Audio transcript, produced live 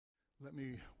Let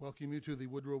me welcome you to the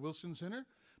Woodrow Wilson Center.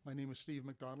 My name is Steve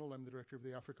McDonald. I'm the Director of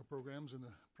the Africa Programs and the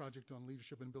Project on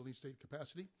Leadership and Building State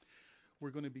Capacity.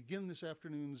 We're going to begin this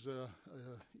afternoon's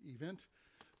event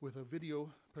with a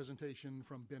video presentation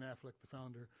from Ben Affleck, the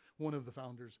founder, one of the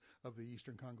founders of the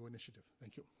Eastern Congo Initiative.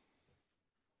 Thank you.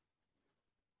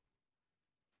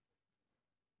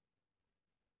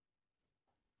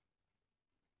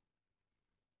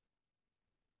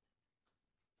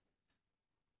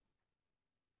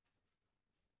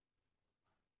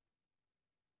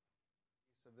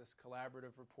 Of this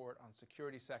collaborative report on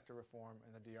security sector reform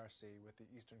in the DRC with the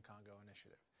Eastern Congo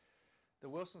Initiative. The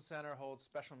Wilson Center holds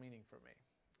special meaning for me.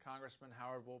 Congressman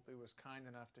Howard Wolpe was kind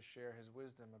enough to share his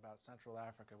wisdom about Central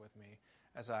Africa with me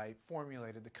as I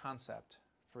formulated the concept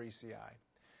for ECI.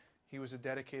 He was a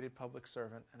dedicated public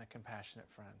servant and a compassionate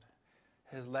friend.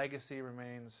 His legacy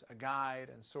remains a guide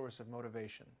and source of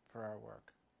motivation for our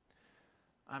work.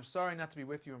 I'm sorry not to be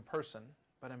with you in person,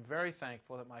 but I'm very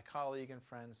thankful that my colleague and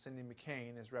friend Cindy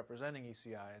McCain is representing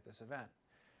ECI at this event.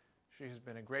 She has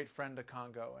been a great friend to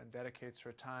Congo and dedicates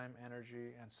her time,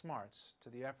 energy, and smarts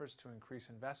to the efforts to increase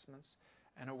investments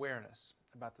and awareness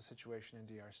about the situation in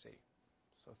DRC.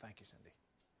 So thank you, Cindy.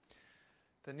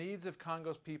 The needs of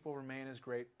Congo's people remain as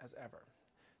great as ever.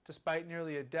 Despite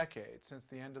nearly a decade since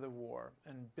the end of the war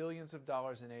and billions of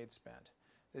dollars in aid spent,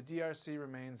 the DRC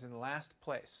remains in last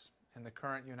place in the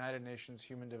current United Nations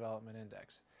Human Development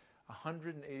Index,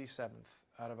 187th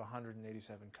out of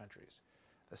 187 countries,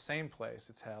 the same place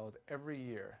it's held every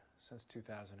year since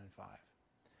 2005.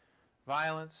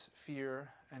 Violence, fear,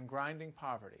 and grinding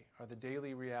poverty are the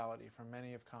daily reality for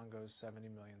many of Congo's 70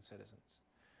 million citizens.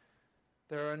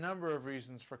 There are a number of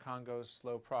reasons for Congo's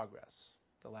slow progress: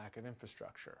 the lack of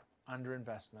infrastructure,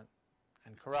 underinvestment,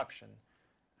 and corruption,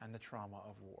 and the trauma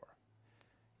of war.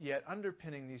 Yet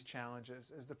underpinning these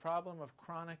challenges is the problem of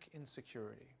chronic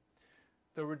insecurity.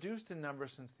 Though reduced in number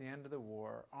since the end of the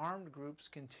war, armed groups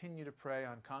continue to prey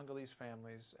on Congolese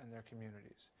families and their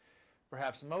communities.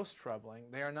 Perhaps most troubling,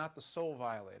 they are not the sole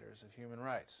violators of human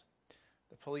rights.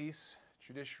 The police,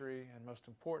 judiciary, and most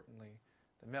importantly,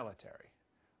 the military,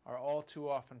 are all too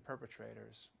often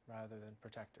perpetrators rather than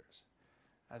protectors.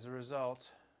 As a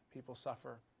result, people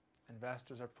suffer,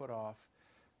 investors are put off,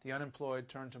 the unemployed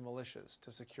turn to militias to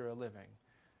secure a living,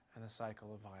 and the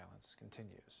cycle of violence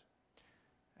continues.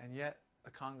 And yet,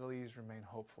 the Congolese remain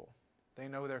hopeful. They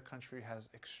know their country has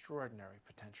extraordinary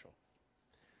potential.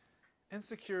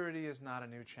 Insecurity is not a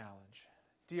new challenge.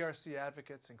 DRC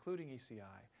advocates, including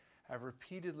ECI, have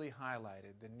repeatedly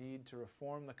highlighted the need to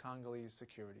reform the Congolese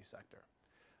security sector.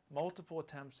 Multiple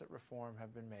attempts at reform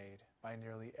have been made by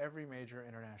nearly every major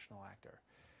international actor.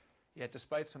 Yet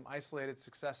despite some isolated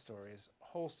success stories,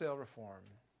 wholesale reform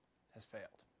has failed.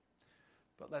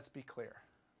 But let's be clear,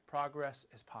 progress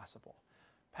is possible.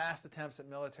 Past attempts at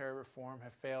military reform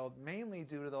have failed mainly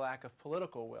due to the lack of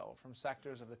political will from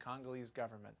sectors of the Congolese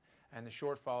government and the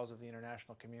shortfalls of the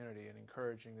international community in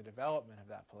encouraging the development of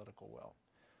that political will.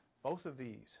 Both of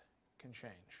these can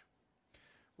change.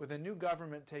 With a new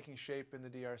government taking shape in the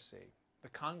DRC, the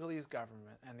Congolese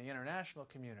government and the international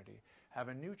community have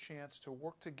a new chance to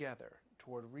work together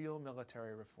toward real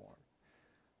military reform.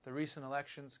 The recent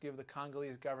elections give the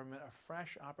Congolese government a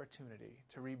fresh opportunity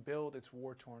to rebuild its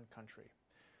war-torn country.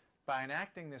 By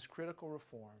enacting this critical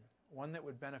reform, one that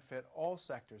would benefit all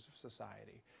sectors of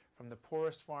society, from the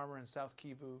poorest farmer in South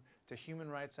Kivu to human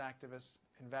rights activists,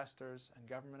 investors, and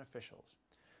government officials,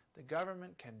 the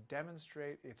government can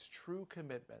demonstrate its true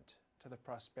commitment to the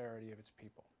prosperity of its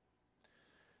people.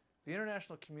 The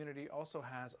international community also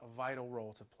has a vital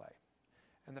role to play.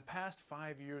 In the past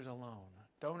 5 years alone,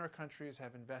 donor countries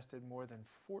have invested more than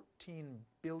 $14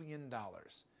 billion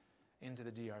into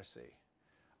the DRC.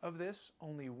 Of this,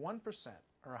 only 1%,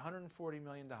 or $140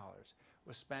 million,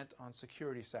 was spent on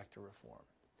security sector reform.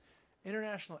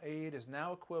 International aid is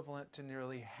now equivalent to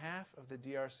nearly half of the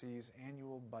DRC's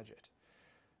annual budget.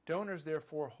 Donors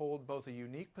therefore hold both a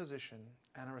unique position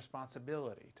and a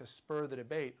responsibility to spur the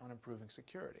debate on improving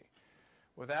security.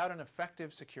 Without an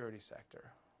effective security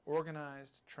sector,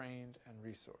 organized, trained, and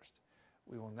resourced,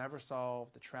 we will never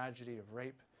solve the tragedy of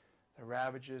rape, the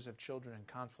ravages of children in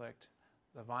conflict,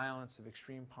 the violence of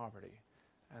extreme poverty,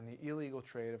 and the illegal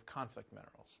trade of conflict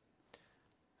minerals.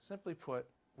 Simply put,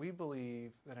 we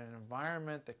believe that an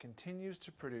environment that continues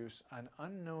to produce an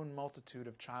unknown multitude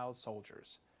of child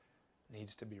soldiers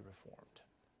needs to be reformed.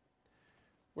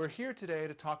 We're here today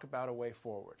to talk about a way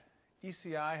forward.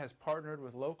 ECI has partnered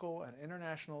with local and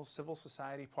international civil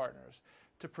society partners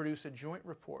to produce a joint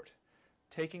report,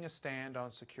 Taking a Stand on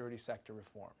Security Sector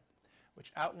Reform,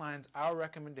 which outlines our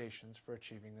recommendations for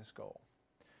achieving this goal.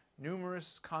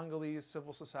 Numerous Congolese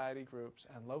civil society groups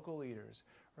and local leaders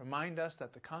remind us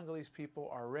that the Congolese people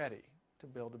are ready to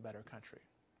build a better country.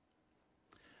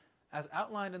 As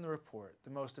outlined in the report, the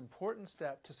most important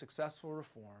step to successful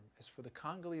reform is for the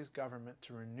Congolese government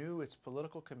to renew its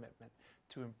political commitment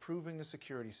to improving the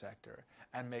security sector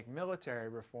and make military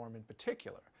reform in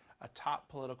particular a top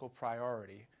political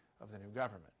priority of the new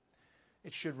government.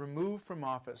 It should remove from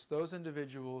office those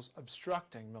individuals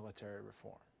obstructing military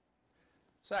reform.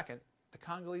 Second, the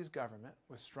Congolese government,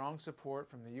 with strong support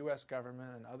from the U.S. government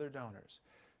and other donors,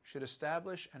 should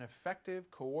establish an effective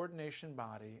coordination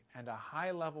body and a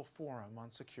high-level forum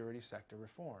on security sector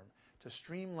reform to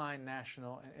streamline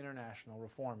national and international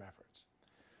reform efforts.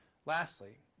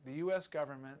 Lastly, the U.S.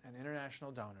 government and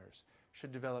international donors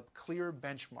should develop clear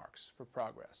benchmarks for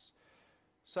progress.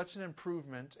 Such an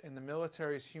improvement in the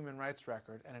military's human rights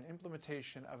record and an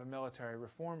implementation of a military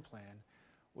reform plan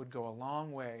would go a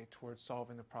long way towards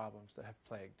solving the problems that have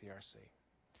plagued DRC.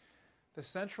 The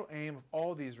central aim of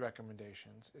all these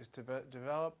recommendations is to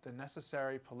develop the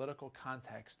necessary political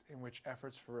context in which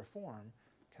efforts for reform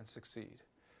can succeed.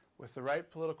 With the right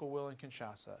political will in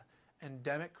Kinshasa,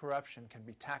 endemic corruption can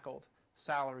be tackled,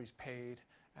 salaries paid,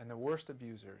 and the worst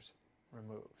abusers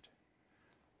removed.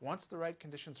 Once the right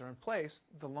conditions are in place,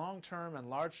 the long-term and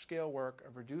large-scale work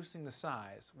of reducing the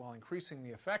size while increasing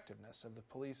the effectiveness of the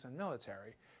police and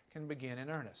military can begin in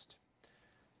earnest.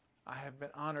 I have been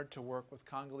honored to work with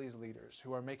Congolese leaders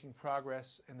who are making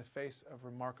progress in the face of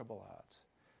remarkable odds.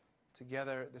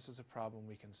 Together, this is a problem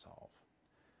we can solve.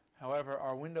 However,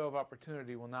 our window of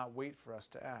opportunity will not wait for us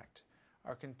to act.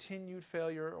 Our continued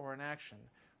failure or inaction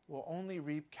will only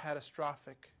reap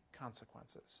catastrophic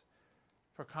consequences.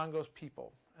 For Congo's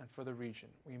people and for the region,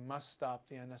 we must stop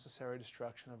the unnecessary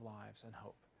destruction of lives and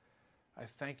hope. I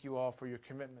thank you all for your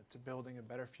commitment to building a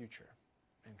better future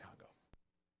in Congo.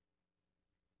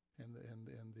 And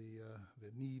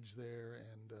the needs there,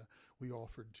 and we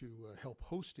offered to help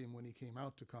host him when he came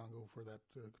out to Congo for that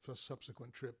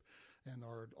subsequent trip, and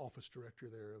our office director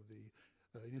there of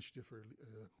the Initiative for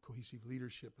Cohesive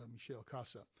Leadership, Michel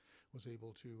Kassa, was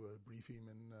able to brief him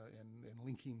and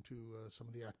link him to some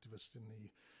of the activists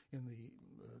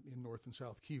in North and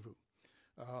South Kivu.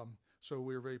 So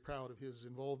we're very proud of his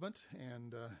involvement,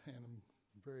 and I'm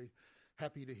very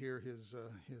happy to hear his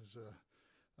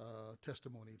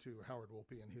testimony to Howard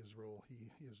Wolpe and his role.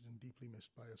 He is deeply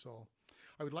missed by us all.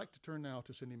 I would like to turn now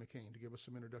to Cindy McCain to give us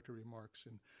some introductory remarks.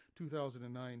 In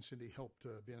 2009, Cindy helped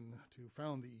Ben to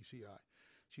found the ECI.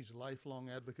 She's a lifelong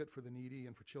advocate for the needy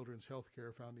and for children's health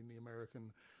care, founding the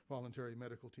American Voluntary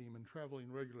Medical Team and traveling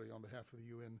regularly on behalf of the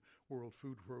UN World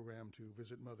Food Program to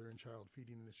visit mother and child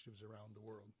feeding initiatives around the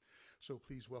world. So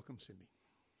please welcome Cindy.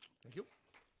 Thank you.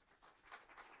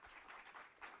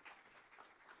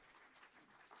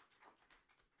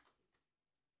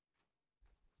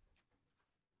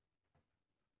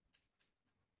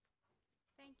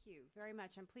 Thank you very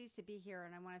much. I'm pleased to be here,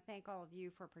 and I want to thank all of you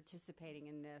for participating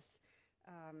in this.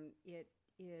 It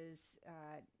is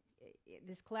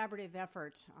this collaborative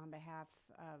effort on behalf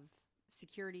of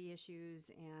security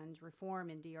issues and reform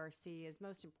in DRC is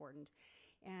most important.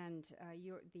 And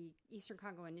the Eastern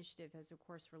Congo Initiative has, of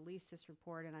course, released this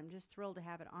report, and I'm just thrilled to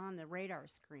have it on the radar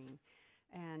screen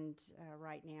and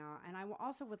right now. And I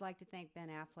also would like to thank Ben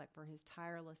Affleck for his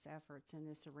tireless efforts in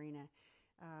this arena.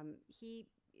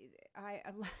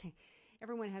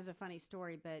 Everyone has a funny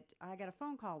story, but I got a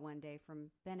phone call one day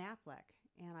from Ben Affleck,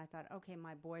 and I thought, okay,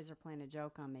 my boys are playing a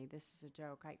joke on me. This is a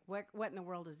joke. What in the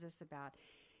world is this about?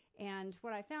 And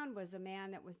what I found was a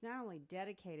man that was not only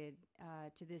dedicated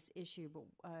to this issue,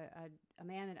 but a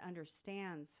man that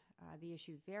understands the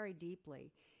issue very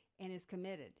deeply and is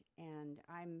committed. And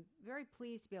I'm very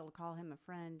pleased to be able to call him a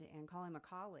friend and call him a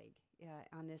colleague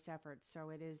on this effort.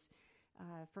 So it is,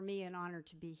 for me, an honor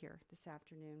to be here this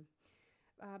afternoon.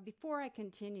 Before I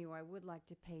continue, I would like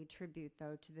to pay tribute,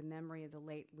 though, to the memory of the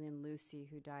late Lynn Lucy,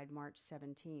 who died March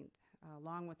 17th.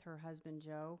 Along with her husband,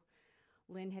 Joe,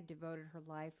 Lynn had devoted her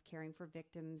life caring for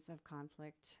victims of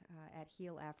conflict at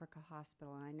Heal Africa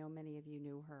Hospital, and I know many of you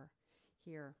knew her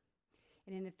here.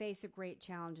 And in the face of great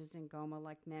challenges in Goma,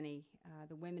 like many,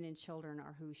 the women and children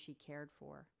are who she cared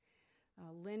for.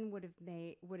 Lynn would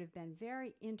have been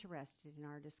very interested in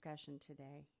our discussion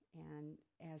today, and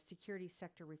as security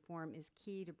sector reform is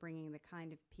key to bringing the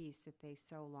kind of peace that they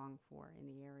so long for in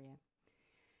the area.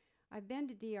 I've been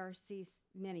to DRC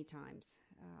many times.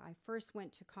 I first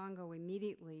went to Congo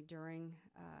immediately during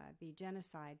the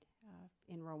genocide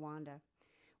in Rwanda,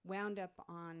 wound up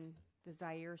on the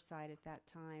Zaire side at that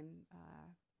time,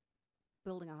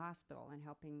 building a hospital and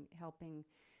helping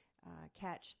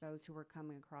catch those who were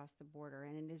coming across the border,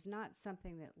 and it is not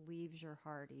something that leaves your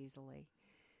heart easily.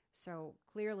 So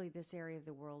clearly this area of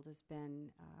the world has been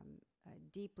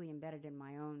deeply embedded in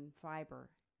my own fiber,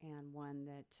 and one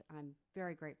that I'm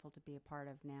very grateful to be a part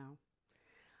of now.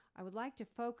 I would like to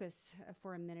focus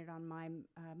for a minute on my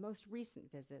most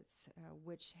recent visits,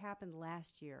 which happened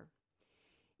last year.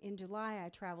 In July, I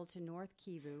traveled to North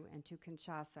Kivu and to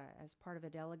Kinshasa as part of a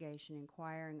delegation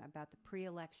inquiring about the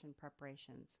pre-election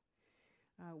preparations.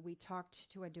 We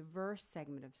talked to a diverse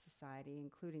segment of society,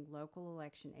 including local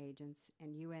election agents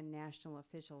and UN national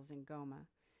officials in Goma,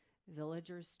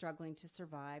 villagers struggling to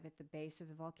survive at the base of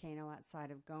the volcano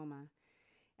outside of Goma,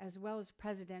 as well as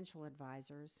presidential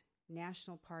advisors,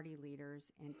 national party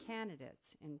leaders, and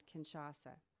candidates in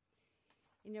Kinshasa.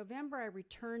 In November, I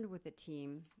returned with a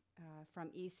team from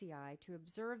ECI to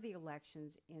observe the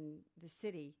elections in the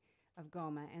city of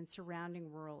Goma and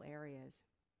surrounding rural areas.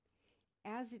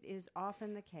 As it is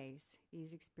often the case,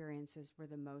 these experiences were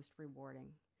the most rewarding,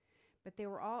 but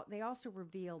they also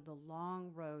revealed the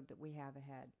long road that we have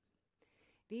ahead.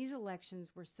 These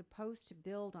elections were supposed to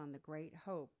build on the great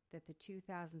hope that the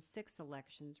 2006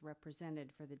 elections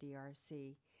represented for the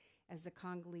DRC as the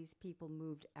Congolese people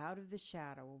moved out of the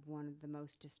shadow of one of the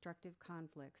most destructive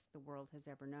conflicts the world has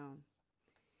ever known.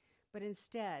 But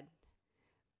instead,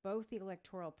 both the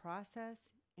electoral process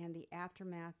and the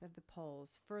aftermath of the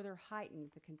polls further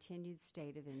heightened the continued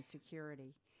state of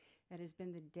insecurity that has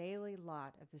been the daily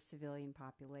lot of the civilian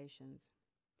populations.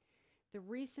 The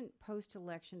recent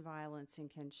post-election violence in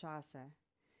Kinshasa,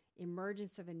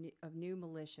 emergence of new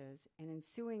militias, and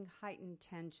ensuing heightened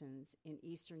tensions in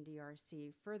eastern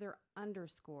DRC further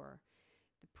underscore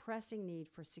the pressing need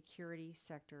for security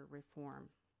sector reform.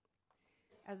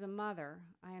 As a mother,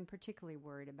 I am particularly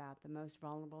worried about the most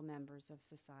vulnerable members of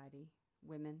society,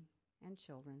 women and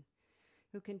children,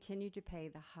 who continue to pay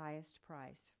the highest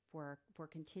price for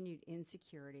continued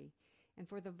insecurity and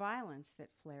for the violence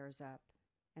that flares up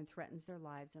and threatens their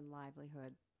lives and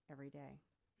livelihood every day.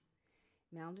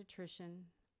 Malnutrition,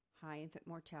 high infant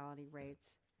mortality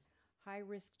rates,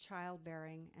 high-risk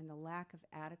childbearing, and the lack of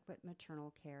adequate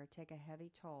maternal care take a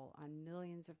heavy toll on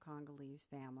millions of Congolese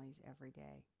families every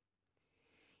day.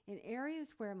 In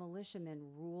areas where militiamen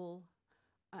rule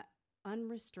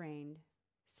unrestrained,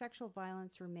 sexual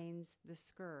violence remains the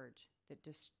scourge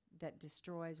that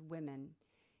destroys women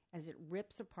as it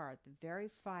rips apart the very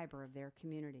fiber of their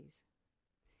communities.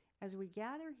 As we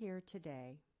gather here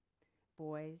today,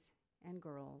 boys and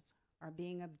girls are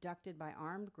being abducted by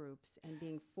armed groups and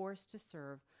being forced to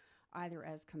serve either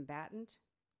as combatant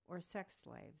or sex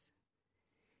slaves.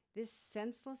 This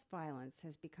senseless violence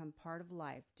has become part of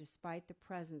life despite the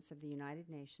presence of the United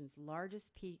Nations'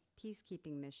 largest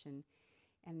peacekeeping mission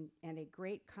and a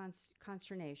great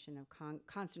concentration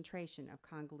of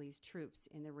Congolese troops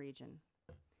in the region.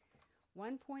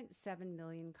 1.7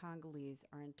 million Congolese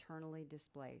are internally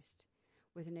displaced,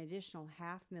 with an additional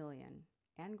 500,000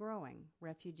 and growing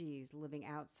refugees living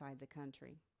outside the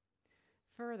country.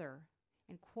 Further,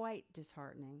 and quite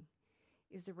disheartening,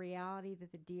 is the reality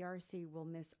that the DRC will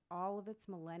miss all of its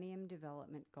Millennium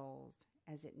Development Goals,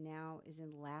 as it now is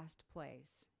in last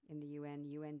place in the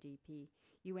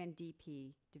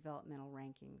UNDP developmental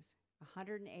rankings,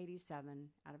 187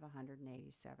 out of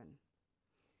 187.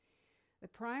 The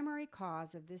primary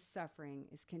cause of this suffering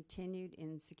is continued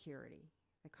insecurity.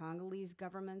 The Congolese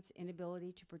government's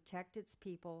inability to protect its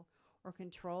people or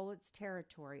control its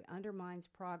territory undermines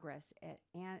progress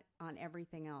on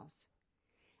everything else.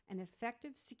 An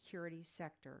effective security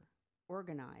sector,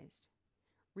 organized,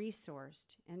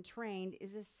 resourced, and trained,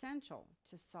 is essential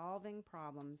to solving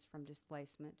problems from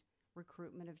displacement,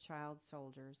 recruitment of child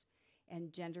soldiers,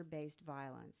 and gender-based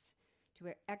violence,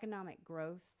 to economic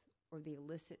growth or the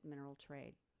illicit mineral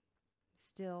trade.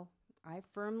 Still, I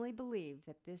firmly believe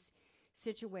that this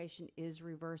situation is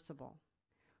reversible.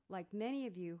 Like many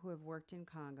of you who have worked in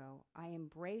Congo, I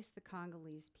embrace the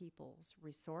Congolese people's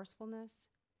resourcefulness,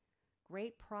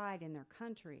 great pride in their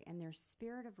country, and their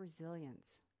spirit of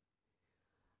resilience.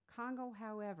 Congo,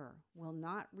 however, will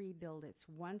not rebuild its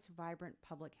once vibrant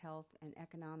public health and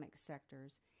economic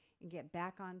sectors and get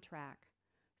back on track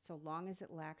so long as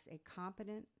it lacks a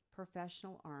competent,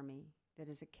 professional army that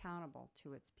is accountable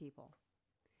to its people.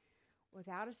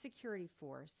 Without a security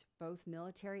force, both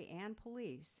military and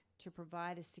police, to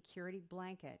provide a security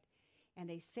blanket and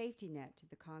a safety net to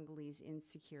the Congolese,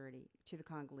 insecurity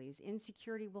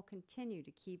will continue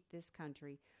to keep this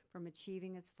country from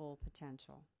achieving its full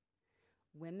potential.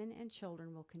 Women and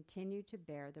children will continue to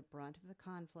bear the brunt of the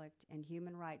conflict and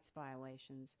human rights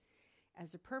violations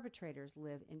as the perpetrators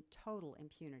live in total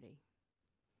impunity.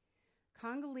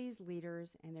 Congolese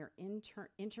leaders and their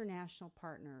international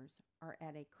partners are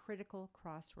at a critical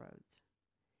crossroads.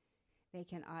 They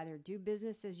can either do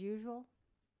business as usual,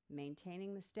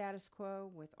 maintaining the status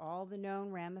quo with all the known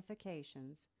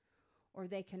ramifications, or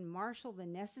they can marshal the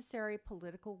necessary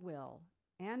political will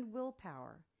and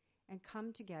willpower and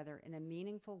come together in a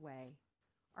meaningful way,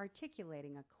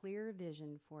 articulating a clear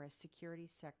vision for a security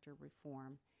sector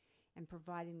reform and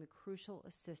providing the crucial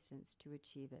assistance to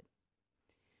achieve it.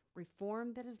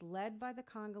 Reform that is led by the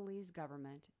Congolese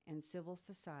government and civil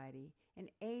society and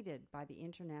aided by the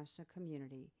international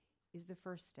community is the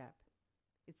first step.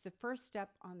 It's the first step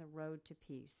on the road to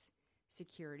peace,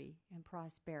 security, and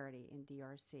prosperity in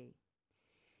DRC.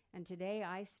 And today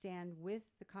I stand with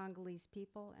the Congolese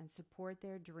people and support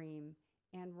their dream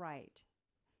and right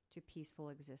to peaceful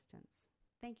existence.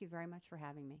 Thank you very much for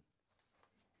having me.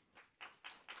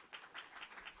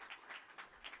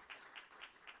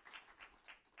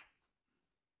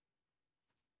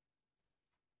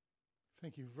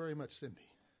 Thank you very much, Cindy.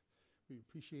 We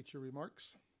appreciate your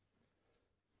remarks.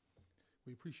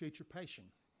 We appreciate your passion.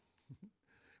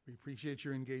 We appreciate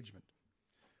your engagement.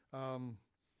 I'm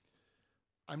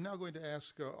now going to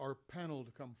ask our panel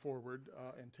to come forward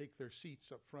and take their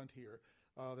seats up front here.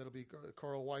 That'll be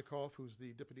Carl Wyckoff, who's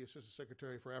the Deputy Assistant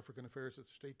Secretary for African Affairs at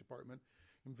the State Department,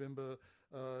 Mvimba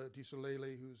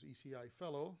Disolele, who's ECI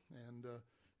Fellow and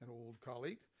an old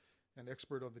colleague and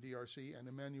expert on the DRC, and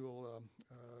Emmanuel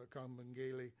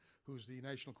Kambangele, who's the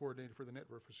National Coordinator for the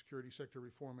Network for Security Sector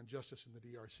Reform and Justice in the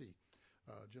DRC.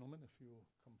 Gentlemen, if you'll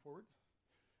come forward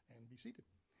and be seated.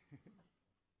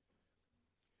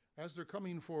 As they're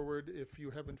coming forward, if you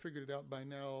haven't figured it out by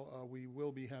now, we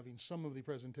will be having some of the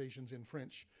presentations in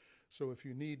French. So if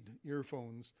you need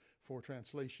earphones for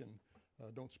translation,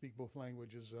 don't speak both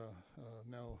languages,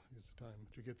 now is the time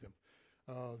to get them.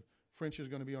 French is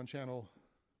going to be on channel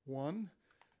 1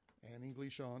 and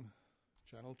English on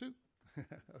channel 2.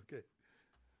 Okay.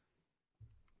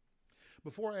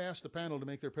 Before I ask the panel to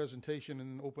make their presentation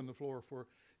and open the floor for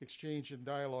exchange and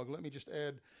dialogue, let me just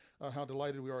add how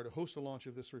delighted we are to host the launch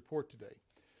of this report today.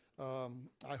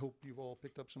 I hope you've all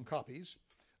picked up some copies.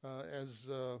 As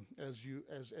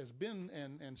Ben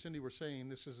and Cindy were saying,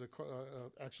 this is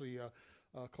actually a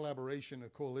collaboration, a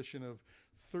coalition of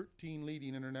 13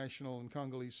 leading international and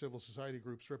Congolese civil society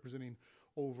groups representing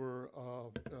over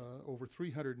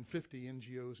 350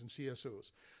 NGOs and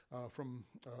CSOs from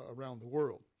around the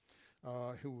world.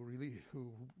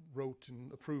 Who wrote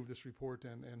and approved this report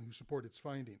and who support its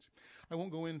findings. I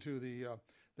won't go into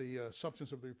the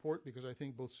substance of the report because I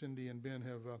think both Cindy and Ben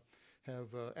have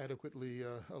adequately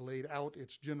laid out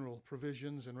its general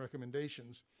provisions and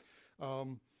recommendations.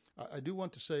 I do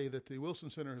want to say that the Wilson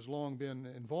Center has long been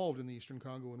involved in the Eastern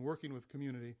Congo and working with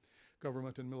community,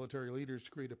 government, and military leaders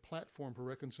to create a platform for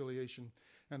reconciliation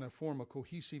and form a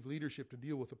cohesive leadership to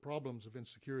deal with the problems of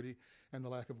insecurity and the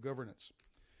lack of governance.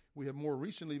 We have more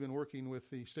recently been working with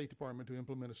the State Department to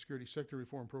implement a security sector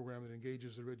reform program that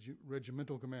engages the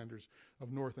regimental commanders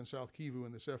of North and South Kivu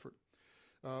in this effort.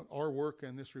 Our work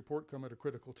and this report come at a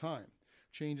critical time.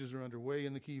 Changes are underway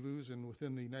in the Kivus and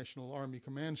within the National Army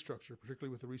command structure,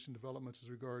 particularly with the recent developments as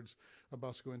regards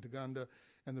Abasco and Taganda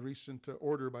and the recent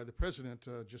order by the President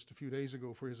just a few days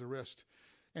ago for his arrest.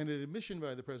 And an admission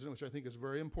by the President, which I think is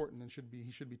very important and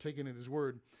he should be taken at his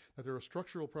word, that there are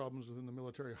structural problems within the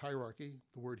military hierarchy,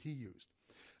 the word he used,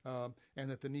 and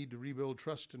that the need to rebuild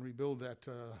trust and rebuild that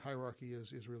hierarchy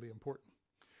is really important.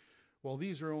 While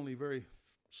these are only very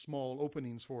small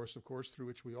openings for us, of course, through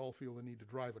which we all feel the need to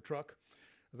drive a truck,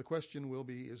 the question will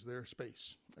be, is there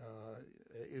space?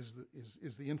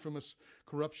 Is the infamous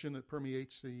corruption that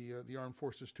permeates the armed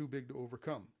forces too big to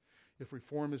overcome? If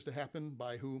reform is to happen,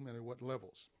 by whom and at what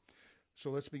levels? So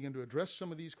let's begin to address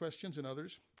some of these questions and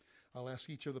others. I'll ask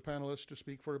each of the panelists to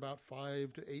speak for about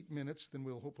 5 to 8 minutes, then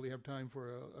we'll hopefully have time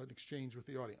for an exchange with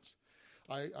the audience.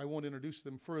 I won't introduce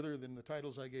them further than the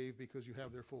titles I gave because you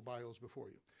have their full bios before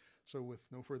you. So with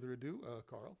no further ado,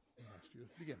 Carl, I'll ask you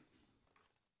to begin.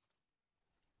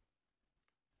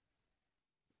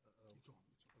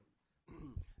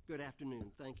 Good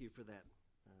afternoon. Thank you for that,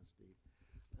 Steve.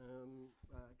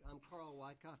 I'm Carl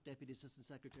Wyckoff, Deputy Assistant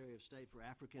Secretary of State for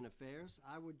African Affairs.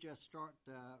 I would just start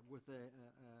with a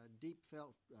deep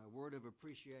felt word of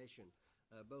appreciation,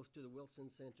 both to the Wilson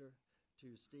Center, to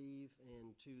Steve,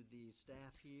 and to the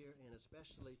staff here, and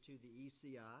especially to the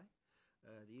ECI,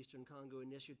 the Eastern Congo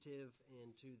Initiative,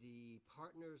 and to the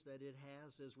partners that it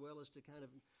has, as well as to kind of,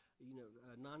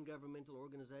 non-governmental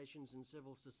organizations and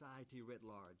civil society writ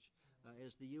large.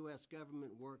 As the U.S.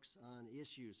 government works on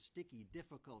issues, sticky,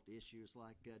 difficult issues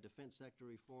like defense sector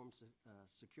reform,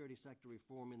 security sector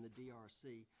reform in the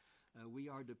DRC, We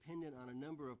are dependent on a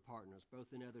number of partners,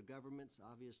 both in other governments,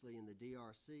 obviously in the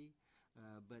DRC,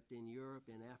 but in Europe,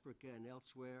 in Africa, and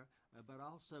elsewhere, but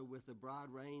also with a broad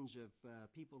range of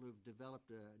people who've developed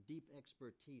a deep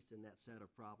expertise in that set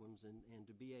of problems, and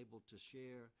to be able to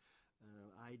share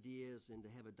ideas and to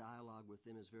have a dialogue with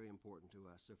them is very important to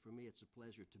us. So for me, it's a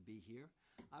pleasure to be here.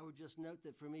 I would just note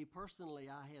that for me personally,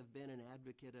 I have been an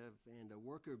advocate of and a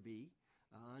worker bee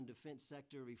on defense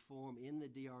sector reform in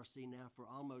the DRC now for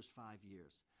almost 5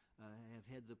 years. I have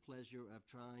had the pleasure of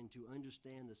trying to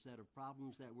understand the set of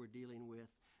problems that we're dealing with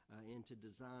and to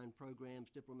design programs,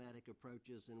 diplomatic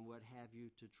approaches, and what have you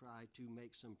to try to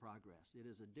make some progress. It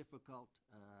is a difficult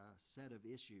set of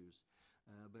issues,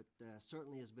 but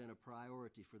certainly has been a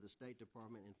priority for the State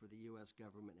Department and for the U.S.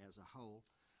 government as a whole.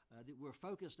 We're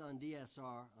focused on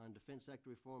DSR, on defense sector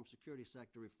reform, security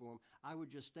sector reform. I would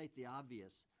just state the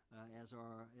obvious, as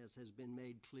has been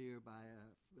made clear by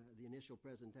the initial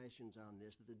presentations on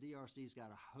this, that the DRC's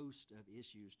got a host of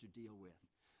issues to deal with,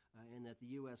 and that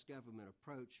the U.S. government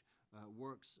approach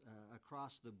works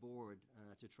across the board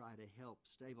to try to help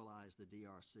stabilize the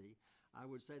DRC. I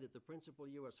would say that the principal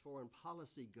U.S. foreign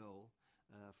policy goal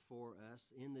for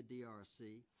us in the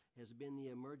DRC has been the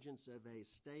emergence of a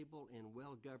stable and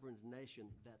well-governed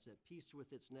nation that's at peace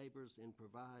with its neighbors and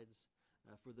provides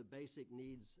for the basic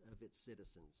needs of its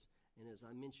citizens. And as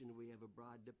I mentioned, we have a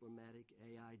broad diplomatic,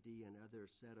 AID, and other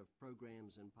set of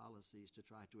programs and policies to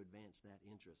try to advance that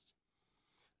interest.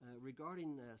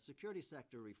 Regarding security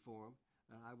sector reform,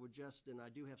 I would just, and I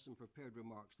do have some prepared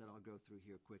remarks that I'll go through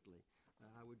here quickly.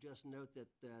 I would just note that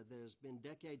there's been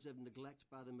decades of neglect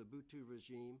by the Mobutu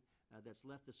regime that's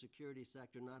left the security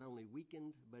sector not only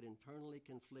weakened, but internally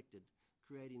conflicted,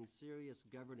 creating serious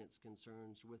governance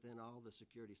concerns within all the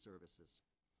security services.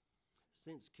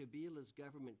 Since Kabila's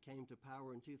government came to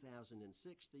power in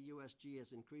 2006, the USG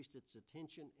has increased its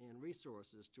attention and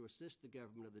resources to assist the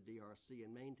government of the DRC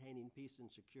in maintaining peace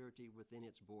and security within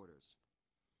its borders.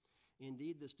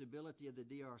 Indeed, the stability of the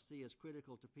DRC is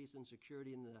critical to peace and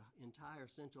security in the entire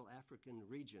Central African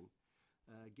region,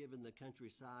 given the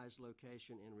country's size,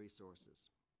 location, and resources.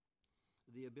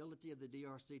 The ability of the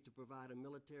DRC to provide a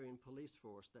military and police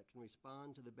force that can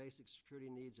respond to the basic security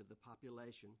needs of the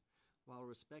population while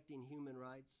respecting human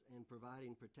rights and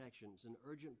providing protection is an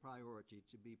urgent priority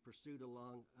to be pursued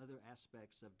along other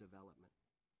aspects of development.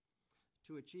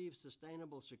 To achieve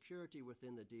sustainable security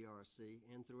within the DRC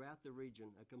and throughout the region,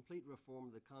 a complete reform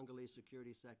of the Congolese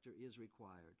security sector is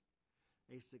required.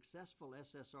 A successful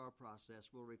SSR process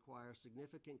will require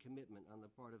significant commitment on the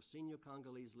part of senior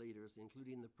Congolese leaders,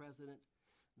 including the President,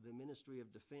 the Ministry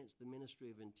of Defense, the Ministry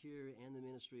of Interior, and the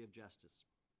Ministry of Justice.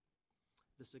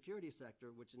 The security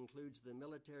sector, which includes the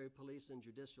military, police, and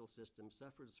judicial system,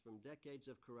 suffers from decades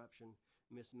of corruption,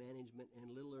 mismanagement,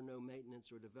 and little or no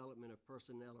maintenance or development of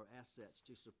personnel or assets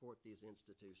to support these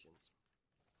institutions.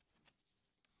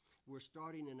 We're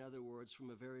starting, in other words, from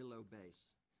a very low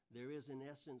base. There is, in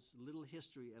essence, little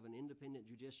history of an independent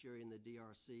judiciary in the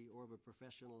DRC or of a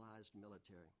professionalized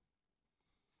military.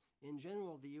 In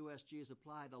general, the USG has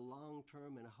applied a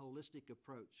long-term and a holistic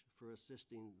approach for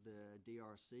assisting the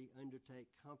DRC undertake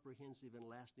comprehensive and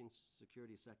lasting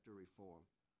security sector reform.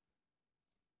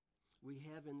 We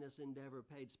have in this endeavor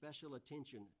paid special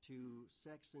attention to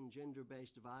sex and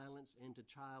gender-based violence and to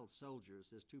child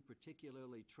soldiers as two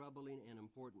particularly troubling and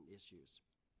important issues.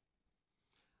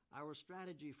 Our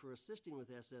strategy for assisting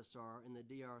with SSR in the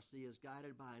DRC is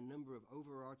guided by a number of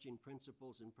overarching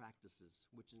principles and practices,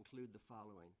 which include the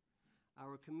following.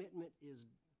 Our commitment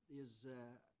is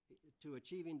to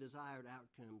achieving desired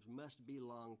outcomes must be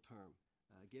long-term.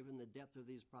 Given the depth of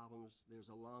these problems, there's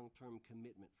a long-term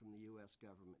commitment from the U.S.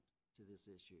 government to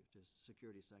this issue, to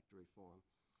security sector reform.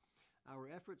 Our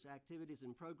efforts, activities,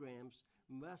 and programs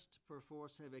must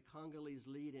perforce have a Congolese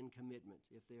lead and commitment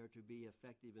if they are to be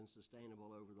effective and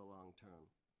sustainable over the long term.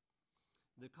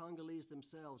 The Congolese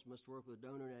themselves must work with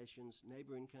donor nations,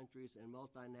 neighboring countries, and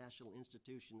multinational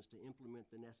institutions to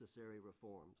implement the necessary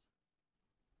reforms.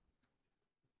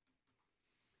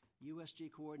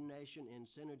 USG coordination and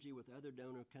synergy with other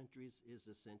donor countries is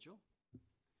essential.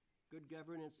 Good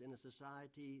governance in a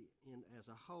society as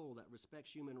a whole that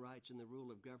respects human rights and the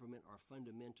rule of government are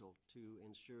fundamental to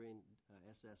ensuring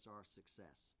SSR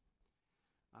success.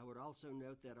 I would also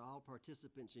note that all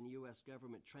participants in U.S.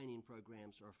 government training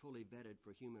programs are fully vetted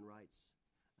for human rights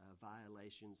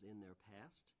violations in their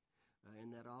past,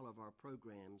 and that all of our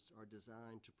programs are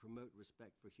designed to promote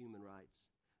respect for human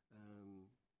rights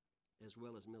as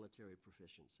well as military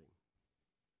proficiency.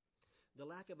 The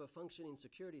lack of a functioning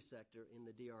security sector in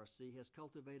the DRC has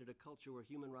cultivated a culture where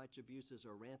human rights abuses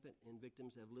are rampant and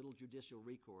victims have little judicial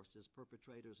recourse as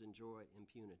perpetrators enjoy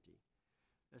impunity.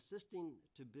 Assisting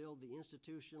to build the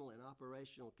institutional and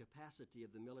operational capacity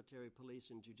of the military,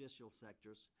 police, and judicial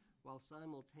sectors, while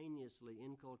simultaneously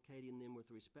inculcating them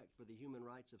with respect for the human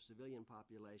rights of civilian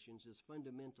populations, is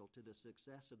fundamental to the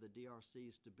success of the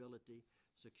DRC's stability,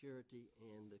 security,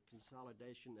 and the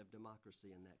consolidation of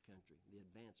democracy in that country, the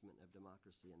advancement of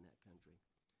democracy in that country.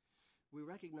 We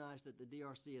recognize that the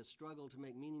DRC has struggled to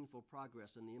make meaningful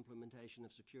progress in the implementation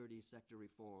of security sector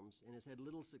reforms and has had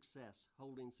little success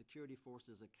holding security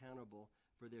forces accountable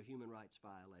for their human rights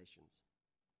violations.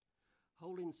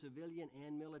 Holding civilian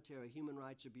and military human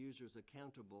rights abusers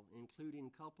accountable, including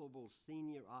culpable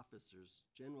senior officers,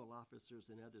 general officers,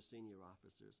 and other senior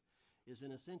officers, is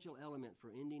an essential element for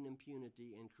ending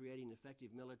impunity and creating effective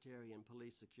military and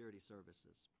police security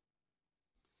services.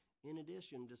 In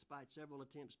addition, despite several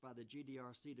attempts by the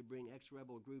GDRC to bring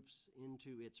ex-rebel groups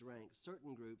into its ranks,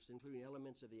 certain groups, including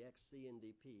elements of the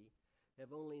ex-CNDP, have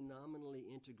only nominally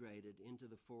integrated into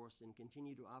the force and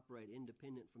continue to operate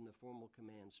independent from the formal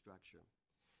command structure.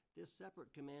 This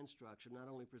separate command structure not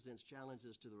only presents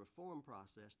challenges to the reform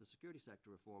process, the security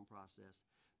sector reform process,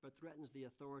 but threatens the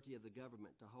authority of the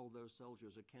government to hold those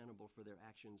soldiers accountable for their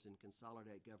actions and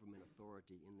consolidate government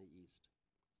authority in the East.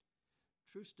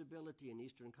 True stability in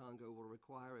eastern Congo will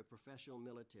require a professional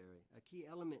military. A key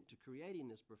element to creating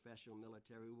this professional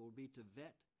military will be to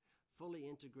vet, fully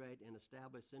integrate, and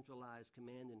establish centralized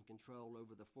command and control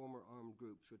over the former armed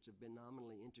groups which have been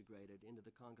nominally integrated into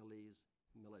the Congolese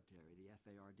military, the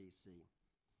FARDC.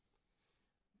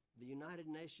 The United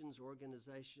Nations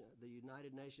Organization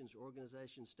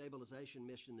Stabilization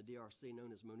Mission, the DRC,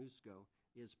 known as MONUSCO,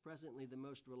 is presently the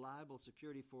most reliable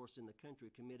security force in the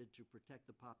country committed to protect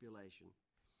the population.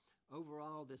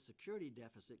 Overall, this security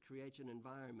deficit creates an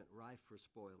environment rife for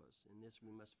spoilers, and this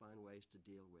we must find ways to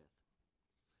deal with.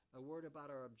 A word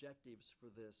about our objectives for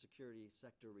the security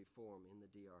sector reform in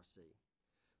the DRC.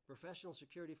 Professional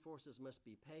security forces must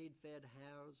be paid, fed,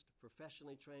 housed,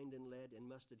 professionally trained and led, and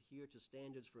must adhere to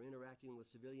standards for interacting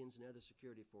with civilians and other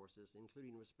security forces,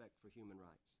 including respect for human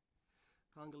rights.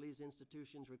 Congolese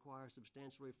institutions require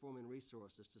substantial reform and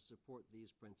resources to support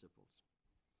these principles.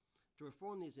 To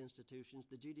reform these institutions,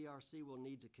 the GDRC will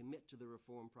need to commit to the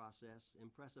reform process,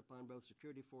 impress upon both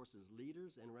security forces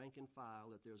leaders and rank and file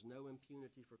that there is no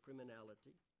impunity for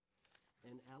criminality,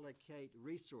 and allocate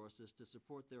resources to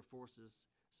support their forces,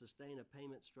 sustain a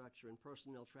payment structure and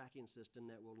personnel tracking system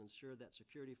that will ensure that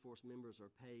security force members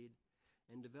are paid,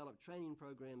 and develop training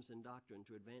programs and doctrine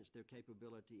to advance their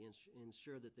capability and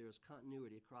ensure that there is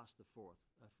continuity across the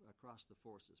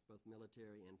forces, both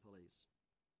military and police.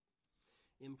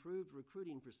 Improved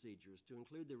recruiting procedures to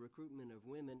include the recruitment of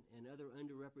women and other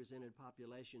underrepresented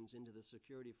populations into the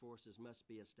security forces must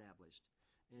be established.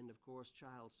 And of course,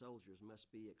 child soldiers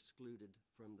must be excluded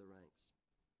from the ranks.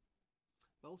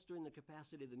 Bolstering the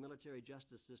capacity of the military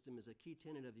justice system is a key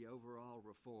tenet of the overall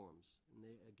reforms. And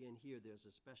again, here there's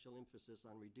a special emphasis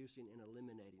on reducing and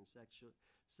eliminating sex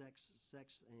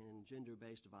and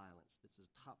gender-based violence. This is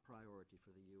a top priority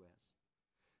for the U.S.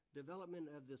 Development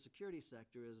of the security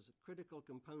sector is a critical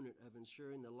component of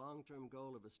ensuring the long-term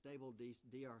goal of a stable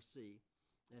DRC,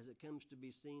 as it comes to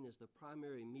be seen as the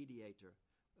primary mediator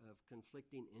of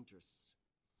conflicting interests.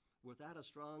 Without a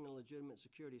strong and legitimate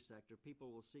security sector, people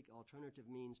will seek alternative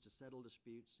means to settle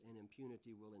disputes, and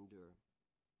impunity will endure.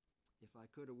 If I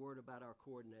could, a word about our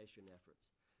coordination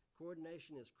efforts.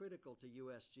 Coordination is critical to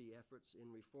USG efforts in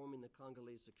reforming the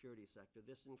Congolese security sector.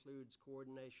 This includes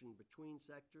coordination between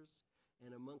sectors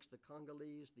and amongst the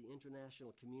Congolese, the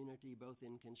international community, both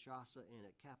in Kinshasa and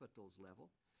at capitals level,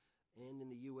 and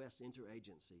in the U.S.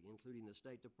 interagency, including the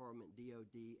State Department,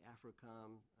 DOD,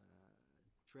 AFRICOM,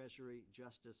 Treasury,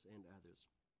 Justice, and others.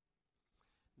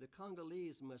 The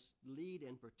Congolese must lead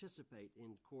and participate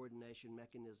in coordination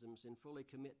mechanisms and fully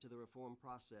commit to the reform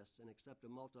process and accept a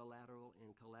multilateral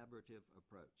and collaborative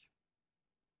approach.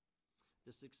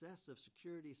 The success of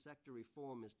security sector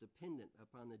reform is dependent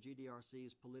upon the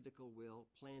GDRC's political will,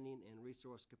 planning and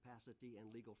resource capacity,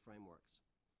 and legal frameworks.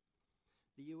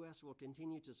 The U.S. will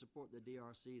continue to support the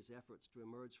DRC's efforts to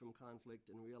emerge from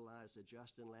conflict and realize a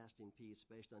just and lasting peace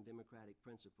based on democratic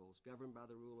principles, governed by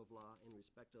the rule of law and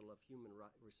respectful of human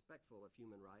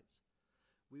rights.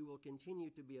 We will continue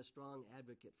to be a strong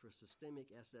advocate for systemic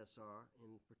SSR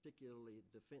and particularly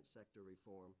defense sector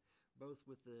reform, both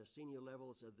with the senior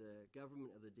levels of the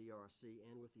government of the DRC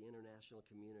and with the international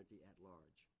community at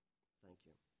large. Thank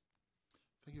you.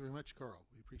 Thank you very much, Carl.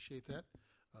 We appreciate that.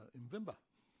 Mvimba.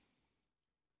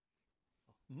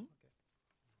 Okay.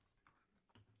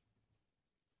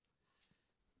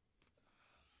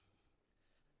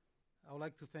 I would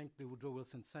like to thank the Woodrow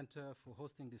Wilson Center for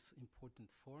hosting this important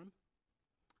forum.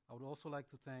 I would also like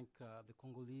to thank the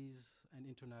Congolese and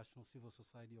international civil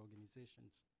society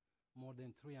organizations, more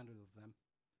than 300 of them,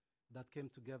 that came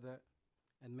together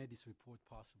and made this report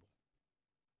possible.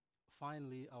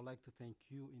 Finally, I would like to thank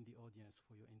you in the audience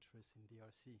for your interest in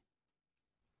DRC.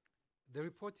 The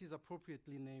report is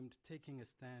appropriately named Taking a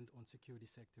Stand on Security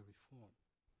Sector Reform,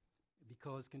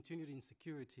 because continued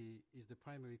insecurity is the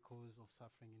primary cause of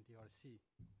suffering in DRC.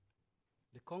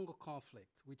 The Congo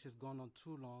conflict, which has gone on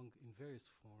too long in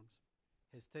various forms,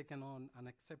 has taken on an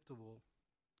unacceptable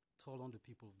toll on the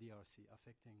people of DRC,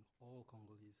 affecting all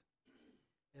Congolese.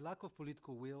 A lack of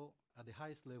political will at the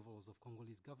highest levels of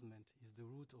Congolese government is the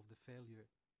root of the failure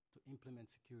to implement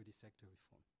security sector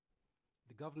reform.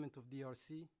 The government of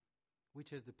DRC, which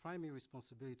has the primary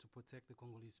responsibility to protect the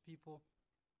Congolese people,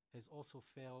 has also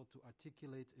failed to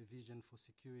articulate a vision for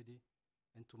security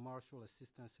and to marshal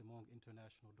assistance among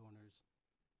international donors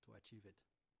to achieve it.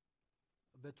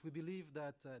 But we believe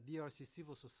that DRC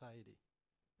civil society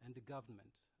and the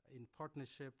government, in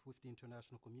partnership with the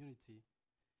international community,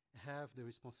 have the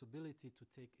responsibility to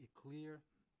take a clear,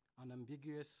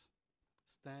 unambiguous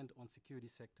stand on security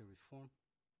sector reform.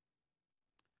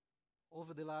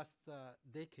 Over the last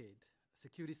decade,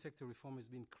 security sector reform has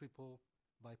been crippled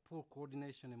by poor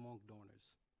coordination among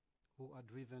donors, who are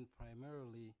driven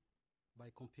primarily by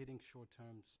competing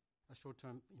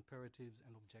short-term imperatives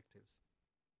and objectives.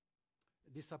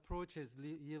 This approach has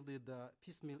yielded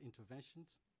piecemeal interventions,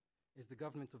 as the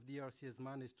government of DRC has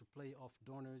managed to play off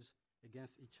donors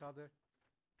against each other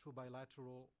through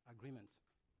bilateral agreements.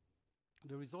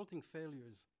 The resulting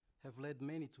failures have led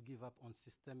many to give up on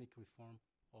systemic reform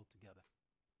altogether.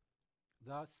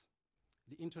 Thus,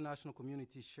 the international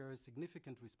community shares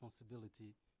significant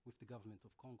responsibility with the government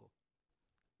of Congo.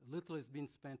 Little has been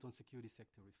spent on security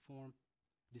sector reform,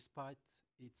 despite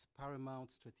its paramount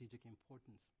strategic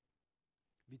importance.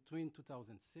 Between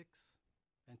 2006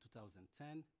 and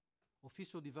 2010,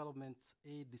 official development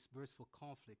aid disbursed for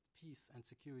conflict, peace, and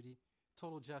security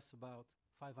totaled just about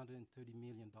 $530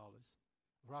 million,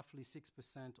 roughly 6%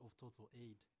 of total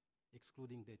aid,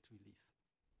 excluding debt relief.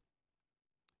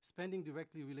 Spending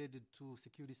directly related to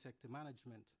security sector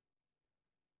management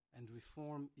and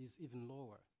reform is even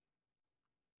lower,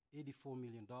 $84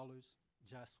 million,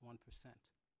 just 1%.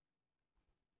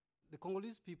 The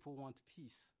Congolese people want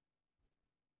peace,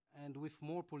 and with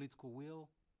more political will,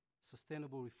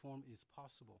 sustainable reform is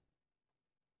possible.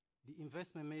 The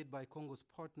investment made by Congo's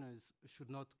partners should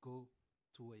not go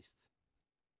to waste,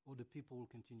 or the people will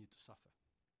continue to suffer.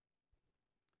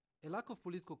 A lack of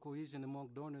political cohesion among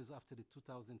donors after the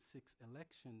 2006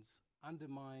 elections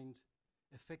undermined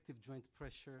effective joint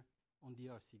pressure on the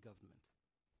DRC government.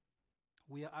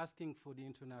 We are asking for the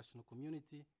international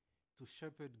community to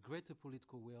shepherd greater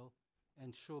political will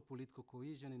and show political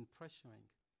cohesion in pressuring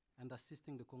and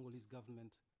assisting the Congolese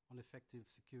government on effective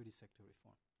security sector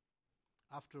reform.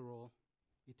 After all,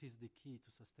 it is the key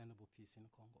to sustainable peace in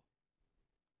Congo.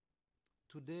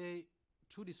 Today,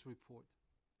 through this report,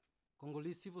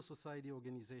 Congolese civil society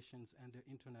organizations and their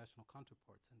international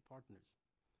counterparts and partners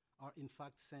are in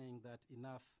fact saying that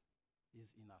enough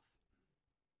is enough.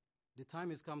 The time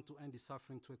has come to end the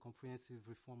suffering through a comprehensive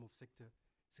reform of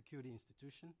security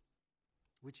institutions,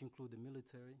 which include the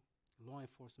military, law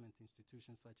enforcement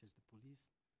institutions such as the police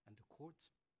and the courts,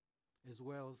 as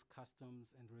well as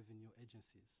customs and revenue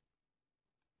agencies.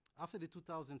 After the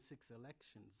 2006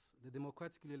 elections, the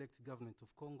democratically elected government of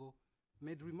Congo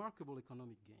made remarkable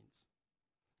economic gains.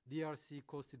 DRC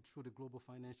coasted through the global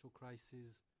financial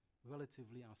crisis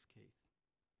relatively unscathed.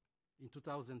 In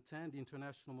 2010, the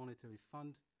International Monetary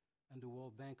Fund and the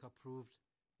World Bank approved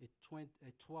a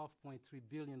 $12.3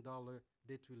 billion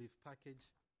debt relief package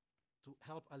to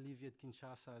help alleviate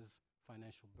Kinshasa's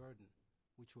financial burden,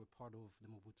 which were part of the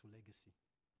Mobutu legacy.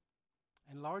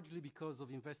 And largely because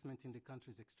of investment in the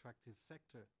country's extractive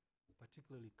sector,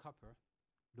 particularly copper,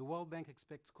 the World Bank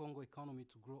expects Congo economy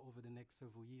to grow over the next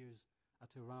several years at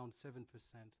around 7%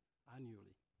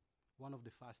 annually, one of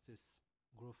the fastest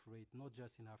growth rates, not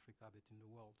just in Africa, but in the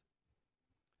world.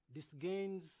 These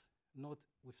gains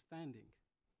notwithstanding,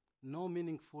 no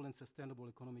meaningful and sustainable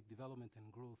economic development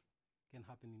and growth can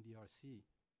happen in DRC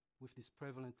with this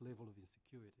prevalent level of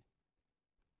insecurity.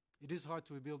 It is hard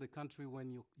to rebuild a country when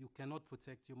you cannot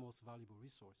protect your most valuable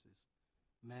resources,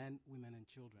 men, women, and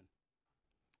children.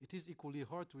 It is equally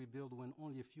hard to rebuild when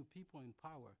only a few people in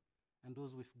power and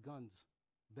those with guns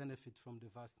benefit from the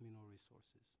vast mineral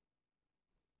resources.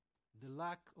 The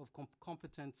lack of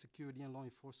competent security and law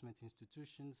enforcement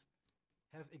institutions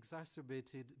have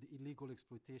exacerbated the illegal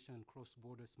exploitation and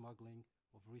cross-border smuggling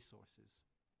of resources.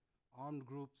 armed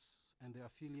groups and their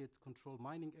affiliates control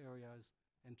mining areas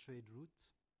and trade routes,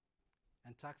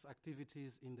 and tax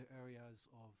activities in the areas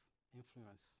of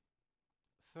influence.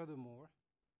 Furthermore,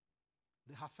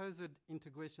 the haphazard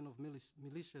integration of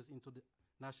militias into the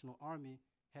national army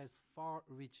has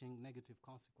far-reaching negative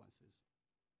consequences.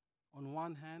 On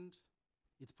one hand,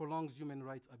 it prolongs human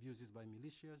rights abuses by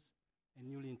militias and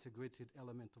newly integrated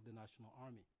elements of the national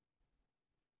army.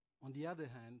 On the other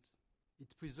hand,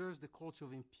 it preserves the culture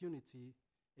of impunity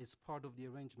as part of the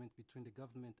arrangement between the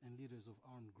government and leaders of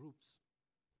armed groups,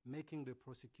 making their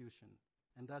prosecution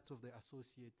and that of their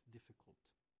associates difficult.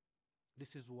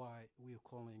 This is why we are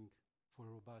calling for a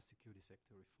robust security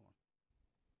sector reform.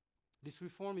 This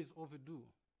reform is overdue.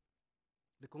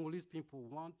 The Congolese people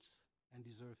want and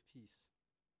deserve peace.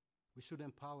 We should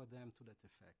empower them to that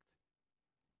effect.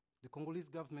 The Congolese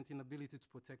government's inability to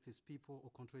protect its people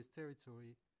or control its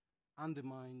territory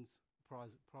undermines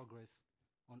progress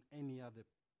on any other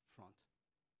front.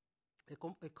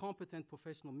 A competent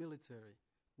professional military,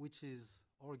 which is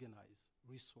organized,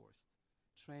 resourced,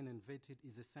 trained, and vetted,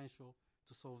 is essential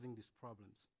to solving these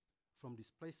problems, from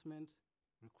displacement,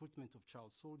 recruitment of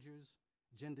child soldiers,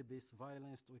 gender-based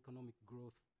violence to economic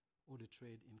growth or the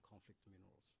trade in conflict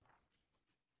minerals.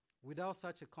 Without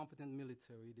such a competent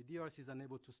military, the DRC is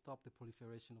unable to stop the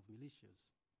proliferation of militias.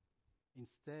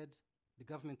 Instead, the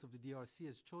government of the DRC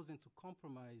has chosen to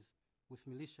compromise with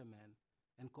militiamen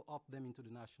and co-opt them into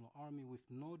the national army with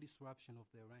no disruption of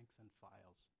their ranks and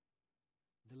files.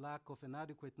 The lack of an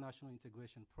adequate national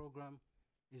integration program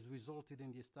has resulted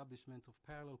in the establishment of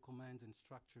parallel commands and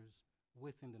structures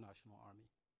within the national army.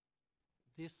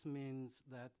 This means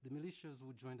that the militias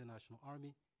who join the national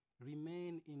army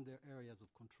remain in their areas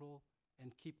of control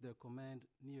and keep their command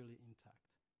nearly intact.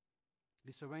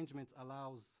 This arrangement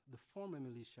allows the former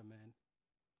militiamen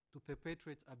to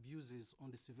perpetrate abuses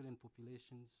on the civilian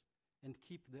populations and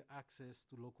keep their access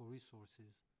to local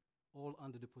resources, all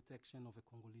under the protection of a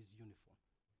Congolese uniform.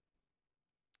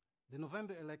 The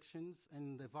November elections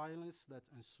and the violence that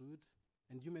ensued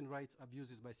and human rights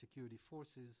abuses by security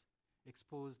forces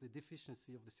exposed the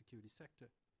deficiency of the security sector.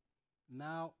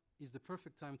 Now is the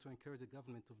perfect time to encourage the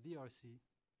government of DRC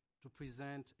to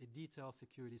present a detailed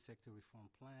security sector reform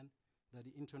plan that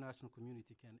the international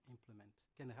community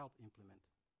can help implement.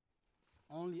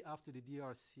 Only after the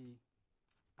DRC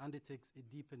undertakes a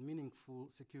deep and meaningful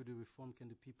security reform can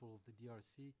the people of the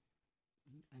DRC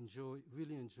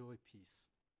really enjoy peace.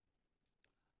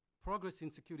 Progress in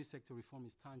security sector reform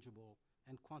is tangible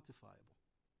and quantifiable.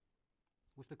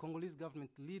 With the Congolese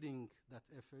government leading that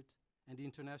effort and the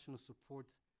international support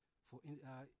for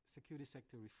security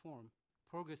sector reform,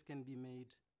 progress can be made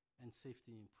and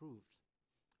safety improved.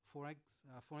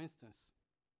 For instance,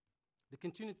 the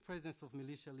continued presence of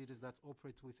militia leaders that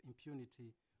operate with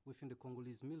impunity within the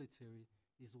Congolese military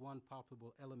is one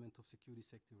palpable element of security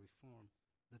sector reform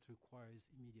that requires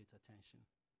immediate attention.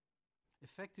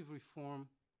 Effective reform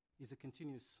is a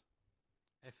continuous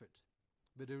effort,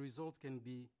 but the result can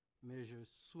be measured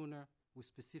sooner with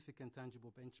specific and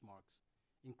tangible benchmarks,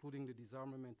 including the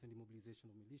disarmament and demobilization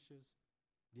of militias,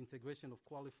 the integration of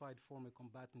qualified former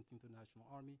combatants into the national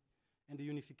army, and the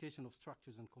unification of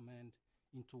structures and command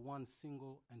into one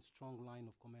single and strong line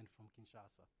of command from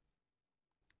Kinshasa.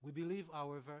 We believe,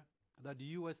 however, that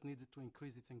the U.S. needs to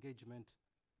increase its engagement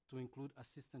to include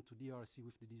assistance to DRC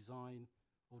with the design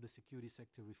of the security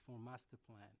sector reform master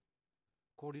plan,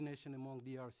 coordination among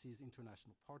DRC's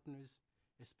international partners,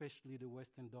 especially the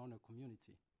Western donor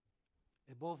community.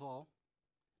 Above all,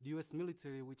 the U.S.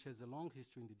 military, which has a long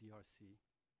history in the DRC,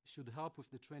 should help with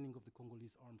the training of the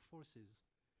Congolese armed forces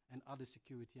and other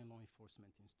security and law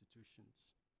enforcement institutions.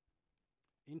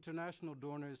 International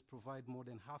donors provide more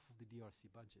than half of the DRC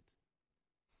budget.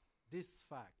 This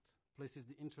fact places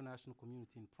the international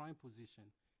community in prime position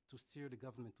to steer the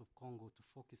government of Congo to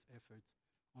focus efforts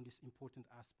on this important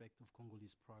aspect of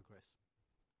Congolese progress.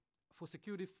 For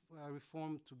security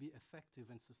reform to be effective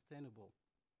and sustainable,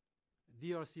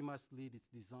 DRC must lead its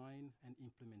design and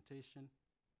implementation,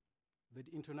 but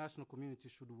the international community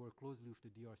should work closely with the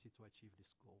DRC to achieve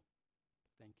this goal.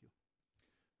 Thank you.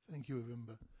 Thank you,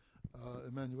 Evimba.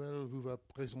 Emmanuel,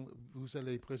 vous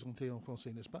allez présenter en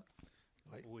français, n'est-ce pas?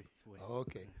 Oui. Oui.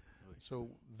 Okay. Oui. So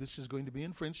this is going to be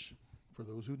in French for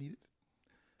those who need it.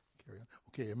 Carry on.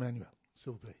 Okay, Emmanuel,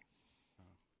 s'il vous plaît.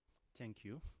 Thank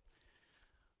you.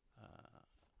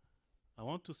 I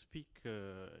want to speak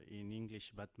in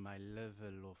English, but my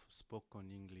level of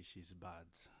spoken English is bad.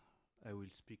 I will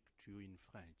speak to you in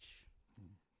French.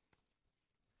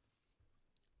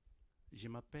 Je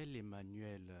m'appelle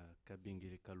Emmanuel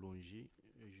Kabengele Kalonji.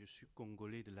 je suis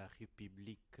congolais de la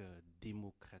République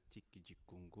démocratique du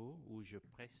Congo, où je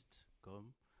preste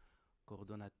comme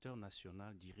coordonnateur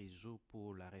national du réseau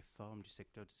pour la réforme du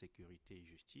secteur de sécurité et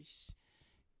justice,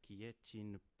 qui est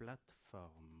une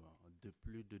plateforme de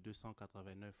plus de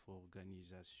 289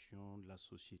 organisations de la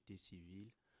société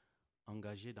civile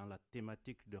engagées dans la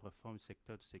thématique de réforme du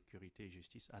secteur de sécurité et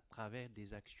justice à travers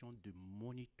des actions de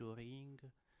monitoring,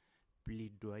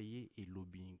 plaidoyer et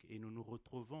lobbying. Et nous nous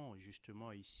retrouvons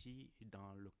justement ici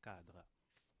dans le cadre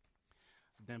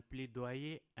d'un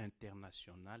plaidoyer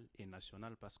international et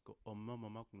national, parce qu'au même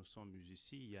moment que nous sommes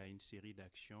ici, il y a une série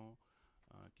d'actions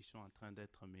qui sont en train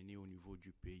d'être menées au niveau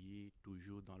du pays,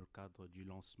 toujours dans le cadre du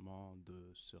lancement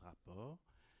de ce rapport.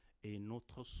 Et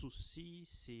notre souci,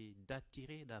 c'est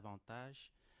d'attirer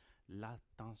davantage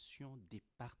l'attention des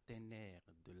partenaires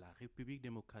de la République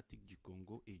démocratique du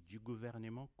Congo et du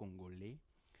gouvernement congolais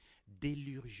de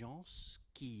l'urgence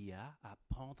qu'il y a à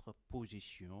prendre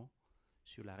position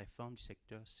sur la réforme du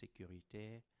secteur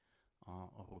sécuritaire en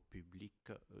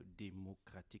République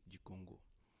démocratique du Congo.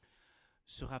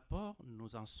 Ce rapport,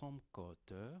 nous en sommes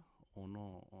co-auteurs au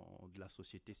nom de la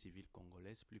société civile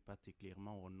congolaise, plus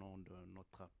particulièrement au nom de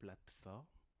notre plateforme.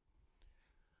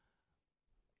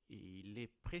 Il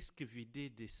est presque vidé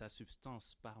de sa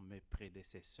substance par mes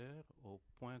prédécesseurs, au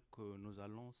point que nous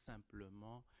allons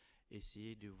simplement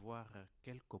essayer de voir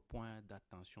quelques points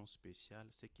d'attention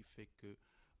spéciale, ce qui fait que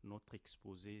notre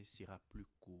exposé sera plus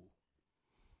court.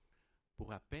 Pour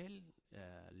rappel,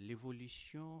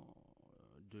 l'évolution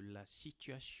de la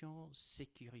situation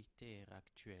sécuritaire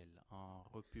actuelle en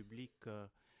République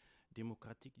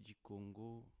démocratique du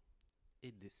Congo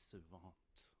est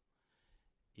décevante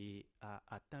et a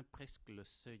atteint presque le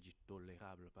seuil du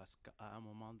tolérable, parce qu'à un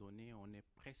moment donné, on est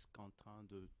presque en train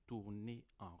de tourner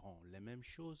en rond. Les mêmes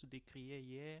choses décriées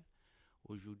hier,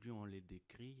 aujourd'hui on les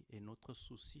décrit, et notre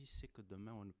souci, c'est que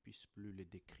demain on ne puisse plus les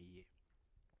décrier.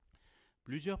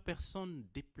 Plusieurs personnes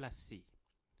déplacées,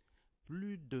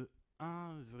 plus de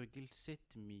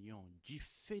 1,7 million du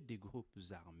fait des groupes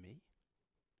armés.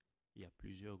 Il y a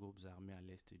plusieurs groupes armés à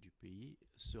l'est du pays.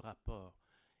 Ce rapport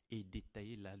est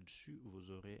détaillé là-dessus.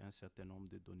 Vous aurez un certain nombre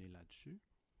de données là-dessus.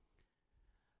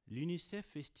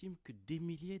 L'UNICEF estime que des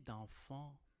milliers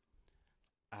d'enfants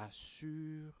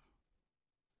assurent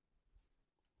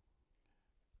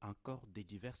encore des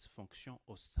diverses fonctions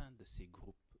au sein de ces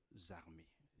groupes armés.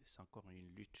 C'est encore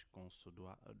une lutte qu'on se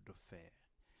doit de faire.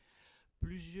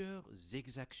 Plusieurs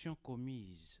exactions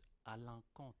commises à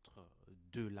l'encontre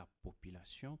de la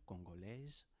population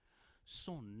congolaise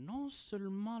sont non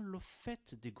seulement le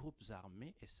fait des groupes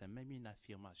armés, et c'est même une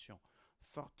affirmation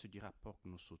forte du rapport que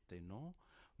nous soutenons,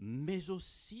 mais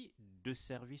aussi de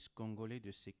services congolais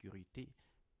de sécurité,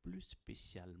 plus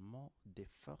spécialement des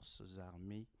forces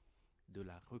armées de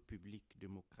la République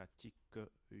démocratique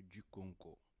du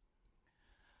Congo.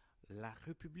 La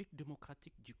République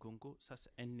démocratique du Congo, ça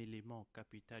c'est un élément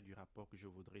capital du rapport que je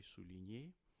voudrais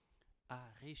souligner,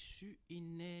 a reçu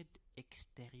une aide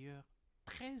extérieure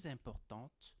très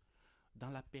importante dans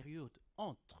la période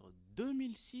entre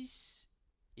 2006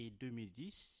 et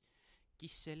 2010, qui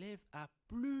s'élève à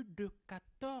plus de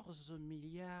 14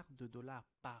 milliards de dollars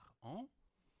par an,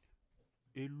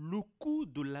 et le coût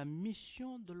de la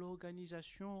mission de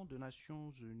l'Organisation des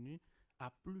Nations Unies à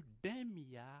plus d'1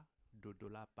 milliard de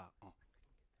dollars par an.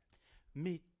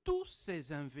 Mais tous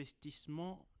ces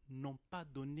investissements n'ont pas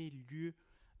donné lieu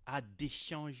à des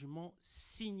changements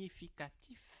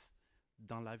significatifs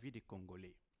dans la vie des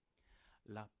Congolais.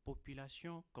 La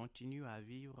population continue à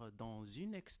vivre dans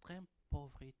une extrême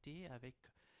pauvreté, avec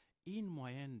une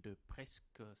moyenne de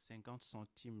presque 50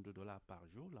 centimes de dollars par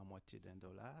jour, la moitié d'un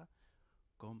dollar,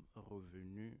 comme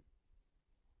revenu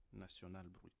national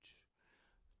brut.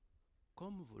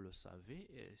 Comme vous le savez,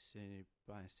 et ce n'est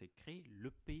pas un secret,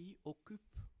 le pays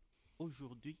occupe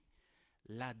aujourd'hui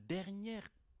la dernière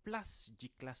place du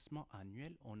classement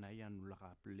annuel. On a eu à nous le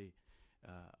rappeler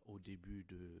au début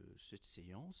de cette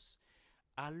séance,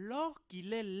 alors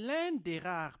qu'il est l'un des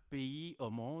rares pays au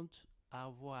monde à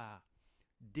avoir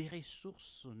des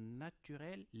ressources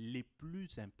naturelles les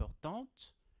plus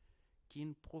importantes, qui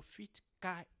ne profitent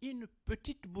qu'à une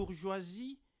petite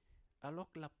bourgeoisie,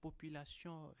 alors que la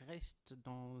population reste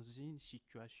dans une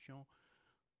situation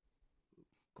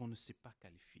qu'on ne sait pas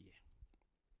qualifier.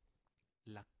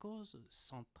 La cause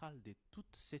centrale de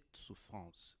toute cette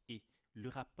souffrance, et le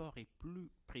rapport est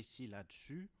plus précis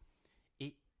là-dessus,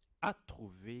 est à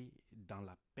trouver dans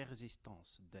la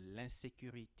persistance de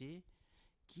l'insécurité,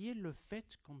 qui est le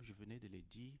fait, comme je venais de le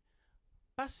dire,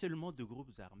 pas seulement de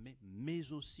groupes armés,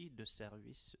 mais aussi de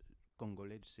services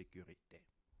congolais de sécurité.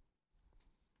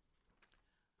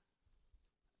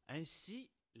 Ainsi,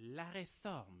 la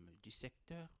réforme du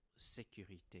secteur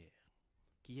sécuritaire,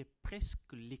 qui est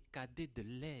presque les cadets de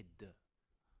l'aide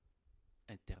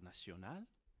internationale,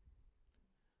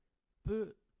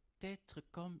 peut être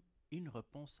comme une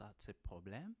réponse à ces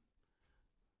problèmes,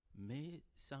 mais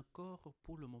c'est encore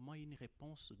pour le moment une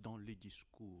réponse dans le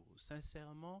discours.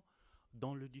 Sincèrement,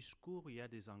 dans le discours, il y a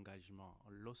des engagements.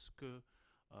 Lorsque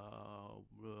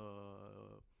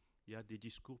il y a des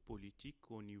discours politiques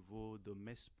au niveau de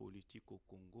messes politiques au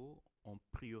Congo, on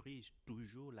priorise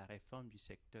toujours la réforme du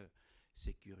secteur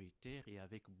sécuritaire et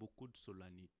avec beaucoup de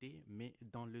solennité, mais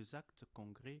dans les actes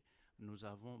concrets, nous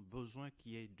avons besoin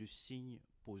qu'il y ait de signes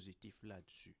positifs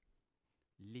là-dessus.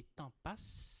 Les temps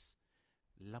passent,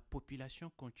 la population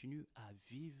continue à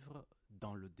vivre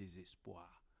dans le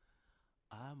désespoir.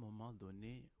 À un moment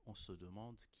donné, on se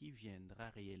demande qui viendra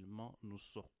réellement nous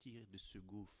sortir de ce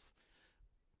gouffre.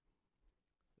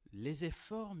 Les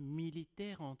efforts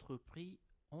militaires entrepris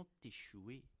ont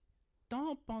échoué,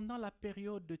 tant pendant la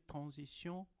période de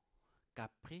transition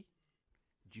qu'après,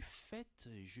 du fait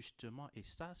justement, et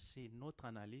ça c'est notre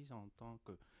analyse en tant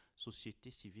que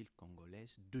société civile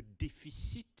congolaise, de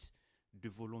déficit de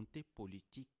volonté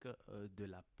politique de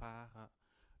la part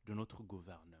de notre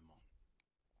gouvernement.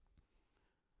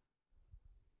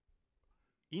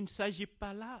 Il ne s'agit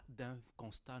pas là d'un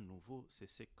constat nouveau, c'est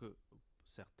ce que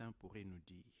certains pourraient nous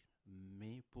dire,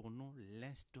 mais pour nous,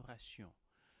 l'instauration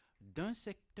d'un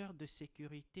secteur de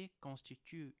sécurité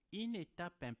constitue une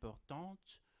étape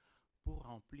importante pour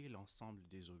remplir l'ensemble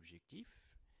des objectifs,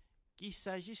 qu'il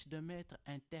s'agisse de mettre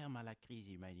un terme à la crise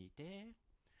humanitaire,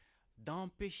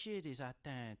 d'empêcher des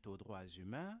atteintes aux droits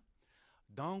humains,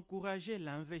 d'encourager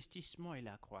l'investissement et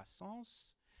la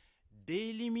croissance,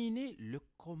 d'éliminer le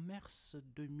commerce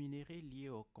de minerais liés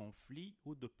au conflit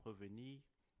ou de prévenir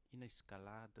une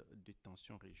escalade de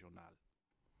tensions régionales.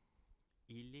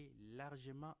 Il est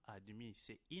largement admis,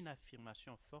 c'est une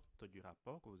affirmation forte du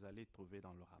rapport que vous allez trouver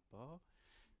dans le rapport,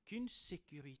 qu'une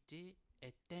sécurité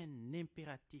est un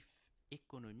impératif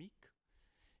économique,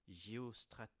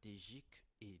 géostratégique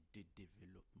et de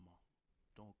développement.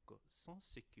 Donc, sans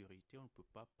sécurité, on ne peut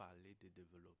pas parler de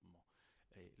développement.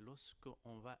 Et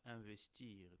lorsqu'on va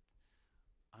investir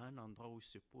à un endroit où il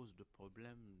se pose des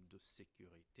problèmes de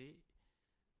sécurité,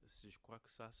 je crois que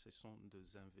ça, ce sont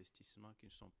des investissements qui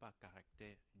ne sont pas à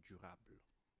caractère durable.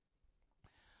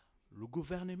 Le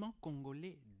gouvernement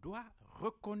congolais doit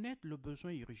reconnaître le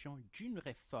besoin urgent d'une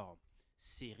réforme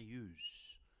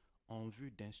sérieuse en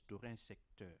vue d'instaurer un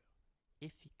secteur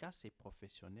efficace et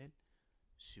professionnel,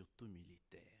 surtout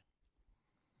militaire.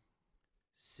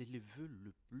 C'est le vœu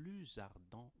le plus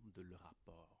ardent de le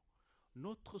rapport.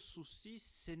 Notre souci,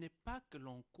 ce n'est pas que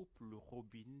l'on coupe le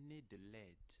robinet de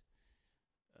l'aide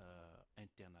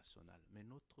internationale, mais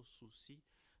notre souci,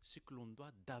 c'est que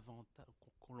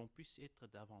l'on puisse être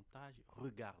davantage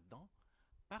regardant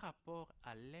par rapport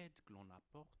à l'aide que l'on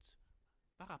apporte,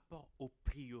 par rapport aux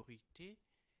priorités,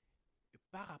 et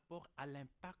par rapport à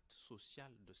l'impact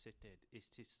social de cette aide. Et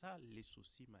c'est ça les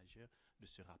soucis majeurs de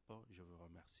ce rapport. Je vous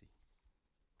remercie.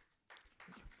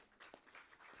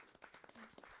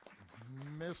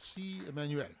 Merci,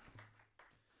 Emmanuel.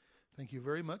 Thank you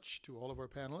very much to all of our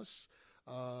panelists.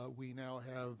 We now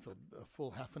have a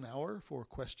full half an hour for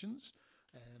questions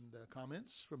and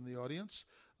comments from the audience.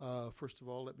 First of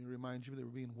all, let me remind you that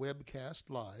we're being webcast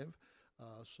live,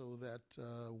 so that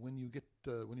when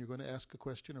you're going to ask a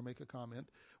question or make a comment,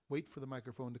 wait for the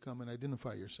microphone to come and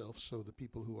identify yourself so the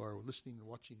people who are listening or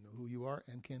watching know who you are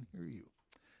and can hear you.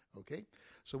 Okay,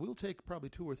 so we'll take probably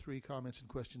 2 or 3 comments and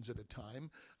questions at a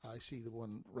time. I see the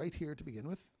one right here to begin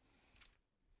with.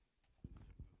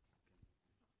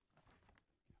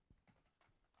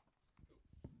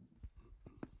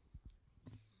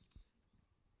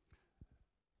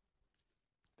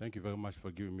 Thank you very much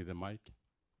for giving me the mic.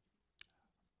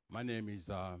 My name is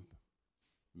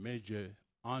Major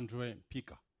Andre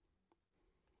Pika.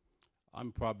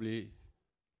 I'm probably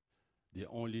the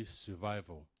only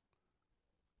survivor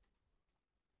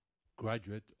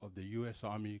graduate of the U.S.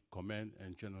 Army Command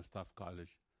and General Staff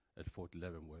College at Fort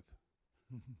Leavenworth,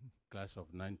 class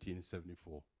of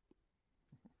 1974.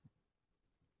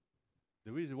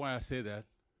 The reason why I say that,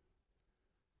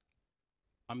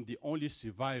 I'm the only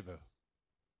survivor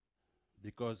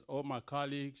because all my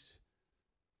colleagues,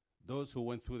 those who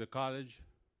went through the college,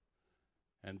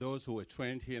 and those who were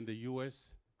trained here in the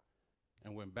U.S.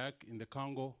 and went back in the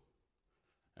Congo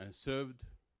and served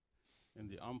in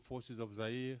the armed forces of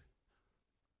Zaire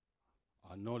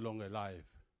are no longer alive.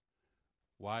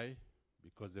 Why?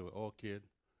 Because they were all killed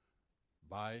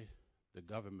by the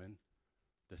government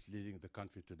that's leading the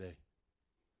country today,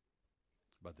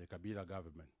 by the Kabila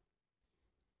government.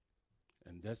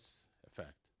 And that's a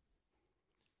fact.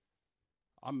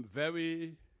 I'm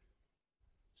very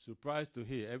surprised to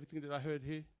hear everything that I heard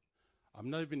here. I'm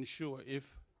not even sure if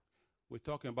we're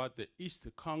talking about the East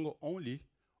Congo only,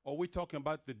 or we're talking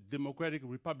about the Democratic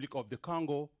Republic of the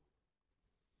Congo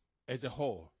as a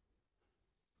whole.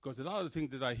 Because a lot of the things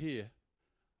that I hear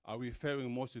are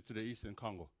referring mostly to the Eastern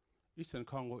Congo. Eastern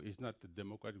Congo is not the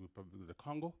Democratic Republic of the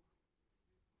Congo.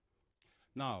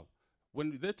 Now,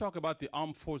 when they talk about the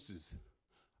armed forces,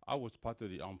 I was part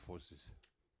of the armed forces.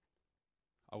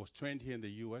 I was trained here in the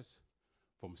U.S.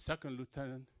 from second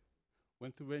lieutenant,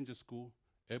 went to Ranger School,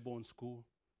 Airborne School,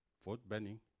 Fort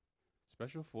Benning,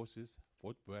 Special Forces,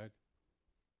 Fort Bragg,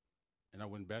 and I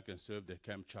went back and served at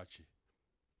Camp Chachi.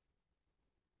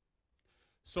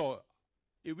 So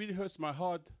it really hurts my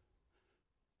heart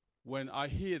when I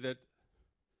hear that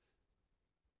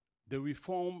the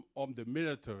reform of the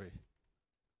military,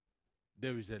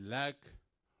 there is a lack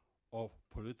of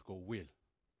political will.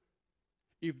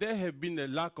 If there have been a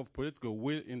lack of political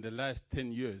will in the last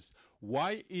 10 years,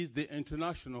 why is the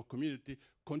international community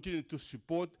continuing to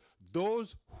support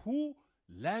those who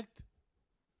lacked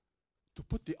to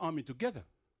put the army together?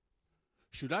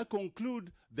 Should I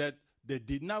conclude that they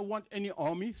did not want any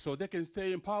army so they can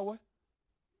stay in power?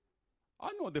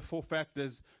 I know the 4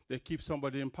 factors that keep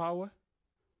somebody in power: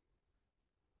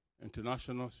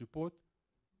 international support,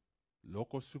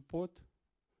 local support,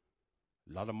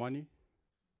 a lot of money,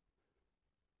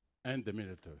 and the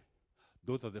military.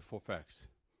 Those are the 4 facts.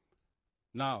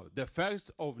 Now, the facts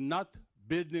of not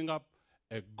building up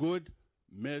a good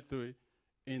military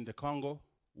in the Congo,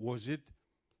 was it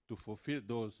to fulfill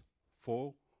those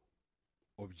 4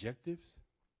 objectives?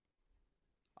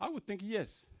 I would think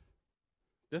yes.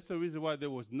 That's the reason why there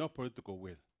was no political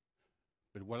will.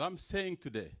 But what I'm saying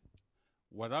today,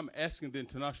 what I'm asking the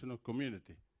international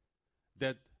community,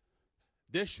 that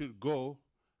they should go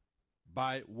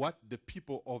by what the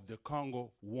people of the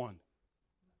Congo want.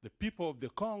 The people of the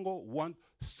Congo want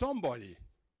somebody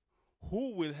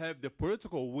who will have the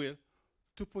political will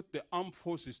to put the armed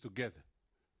forces together.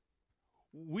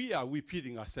 We are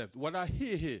repeating ourselves. What I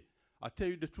hear here, I'll tell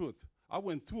you the truth, I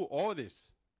went through all this.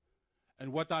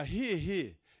 And what I hear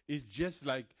here is just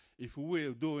like if we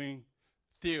were doing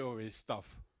theory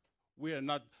stuff. We are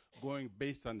not going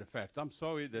based on the facts. I'm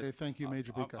sorry that Okay, thank you,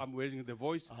 Major Bika. I'm raising the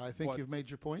voice. I think you've made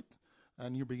your point,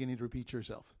 and you're beginning to repeat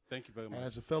yourself. Thank you very much.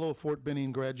 As a fellow Fort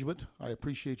Benning graduate, I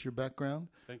appreciate your background.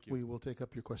 Thank you. We will take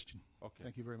up your question. Okay.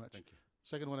 Thank you very much. Thank you.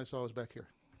 Second one I saw was back here.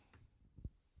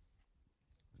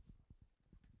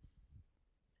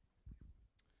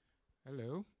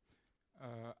 Hello.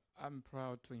 I'm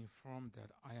proud to inform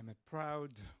that I am a proud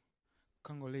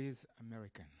Congolese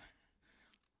American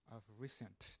of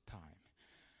recent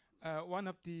time. One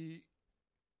of the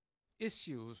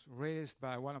issues raised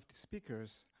by one of the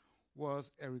speakers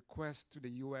was a request to the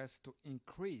U.S. to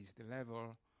increase the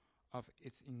level of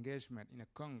its engagement in the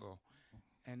Congo.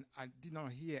 And I did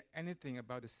not hear anything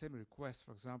about the same request,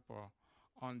 for example,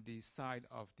 on the side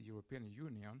of the European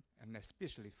Union, and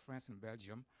especially France and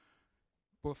Belgium,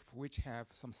 both of which have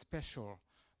some special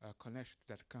connection to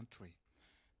that country.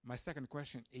 My second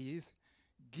question is,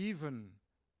 given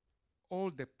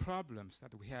all the problems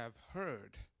that we have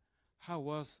heard, how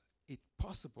was it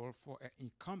possible for an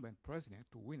incumbent president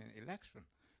to win an election?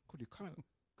 Could you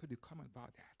comment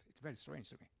about that? It's very strange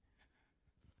to me.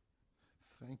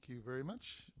 Thank you very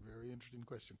much. Very interesting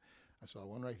question. I saw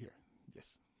one right here.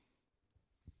 Yes.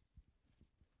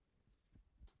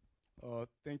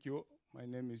 Thank you. My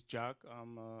name is Jack.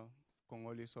 I'm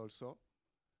Congolese also.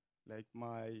 Like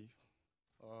my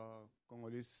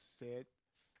Congolese said,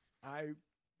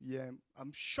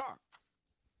 I'm shocked.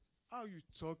 How are you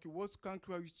talking? What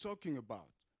country are you talking about?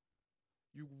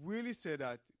 You really say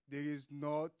that there is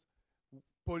not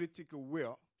political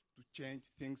will to change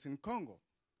things in Congo.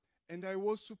 And I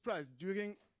was surprised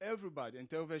during everybody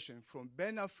intervention from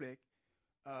Ben Affleck,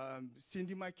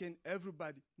 Cindy McCain,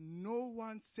 everybody, no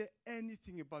one said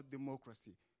anything about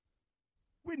democracy.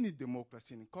 We need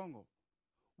democracy in Congo.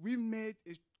 We made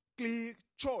a clear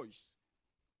choice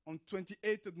on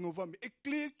 28th of November, a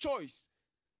clear choice.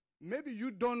 Maybe you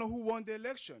don't know who won the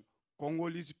election.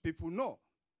 Congolese people know.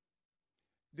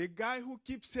 The guy who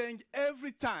keeps saying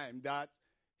every time that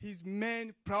his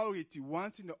main priority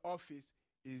once in the office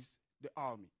is the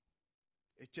army.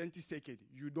 Etienne Tshisekedi.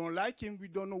 You don't like him, we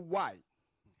don't know why.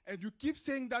 And you keep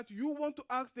saying that you want to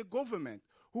ask the government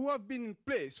who have been in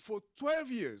place for 12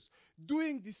 years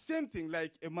doing the same thing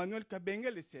like Emmanuel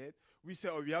Kabengele said. We say,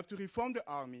 oh, we have to reform the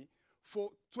army. For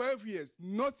 12 years,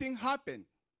 nothing happened.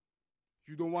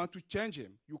 You don't want to change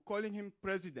him. You're calling him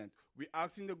president. We're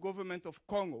asking the government of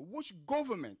Congo. Which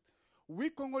government? We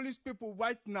Congolese people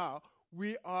right now,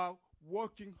 we are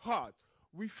working hard.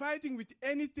 We're fighting with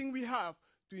anything we have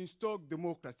to install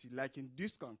democracy, like in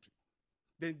this country.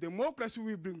 Then democracy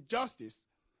will bring justice,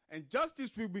 and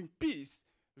justice will bring peace.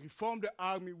 Reform the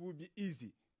army will be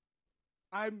easy.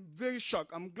 I'm very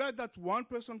shocked. I'm glad that one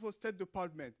person for State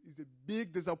Department is a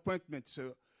big disappointment,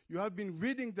 sir. You have been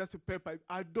reading that paper.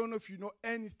 I don't know if you know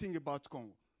anything about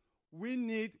Congo. We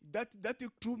need, that's a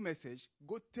true message.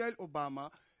 Go tell Obama,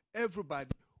 everybody,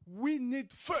 we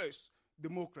need first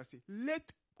democracy. Let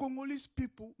Congolese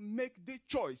people make their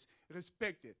choice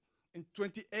respected. In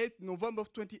November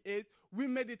 28, we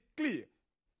made it clear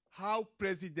how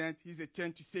President is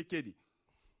Etienne Tshisekedi.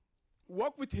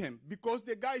 Work with him, because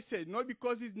the guy said, not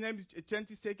because his name is Etienne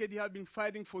Tshisekedi, he has been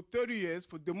fighting for 30 years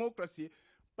for democracy,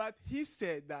 but he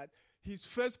said that his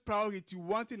first priority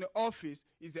wanting the office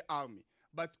is the army.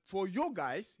 But for you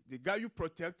guys, the guy you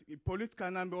protect, Hippolyte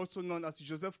Kanambe, also known as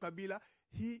Joseph Kabila,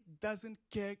 he doesn't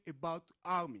care about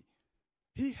army.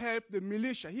 He helped the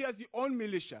militia. He has his own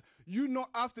militia. You know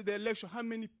after the election how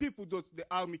many people does the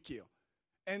army kill.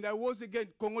 And I was, again,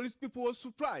 Congolese people were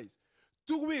surprised.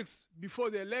 2 weeks before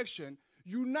the election,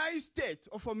 United States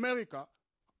of America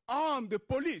armed the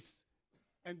police,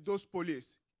 and those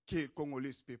police killed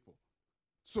Congolese people.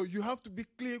 So you have to be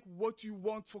clear what you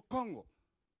want for Congo.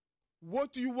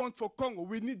 What do you want for Congo?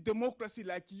 We need democracy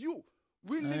like you.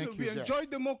 We enjoy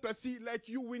democracy like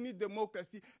you. We need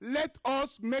democracy. Let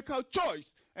us make our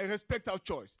choice and respect our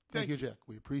choice. Thank you, Jack.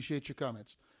 We appreciate your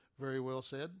comments. Very well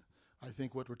said. I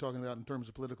think what we're talking about in terms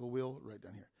of political will, right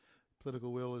down here.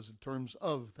 Political will is in terms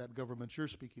of that government you're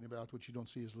speaking about, which you don't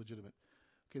see as legitimate.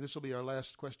 Okay, this will be our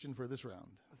last question for this round.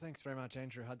 Thanks very much,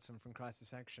 Andrew Hudson from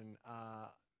Crisis Action.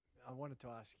 I wanted to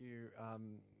ask you,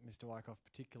 Mr. Wyckoff,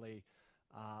 particularly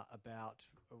about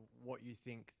what you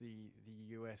think the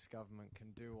US government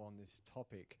can do on this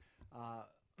topic.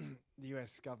 The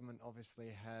US government obviously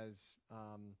has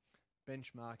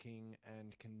benchmarking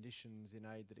and conditions in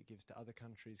aid that it gives to other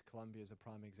countries. Colombia is a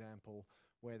prime example,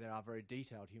 where there are very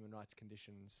detailed human rights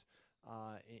conditions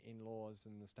in laws,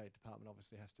 and the State Department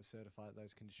obviously has to certify that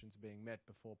those conditions are being met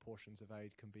before portions of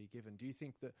aid can be given. Do you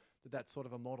think that sort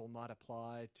of a model might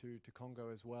apply to Congo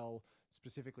as well,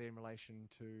 specifically in relation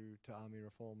to army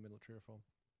reform, military reform?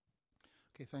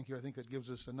 Okay, thank you. I think that gives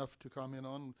us enough to comment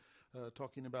on,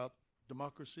 talking about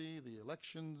democracy, the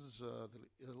elections, the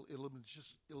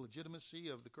illegitimacy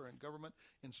of the current government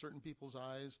in certain people's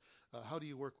eyes. How do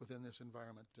you work within this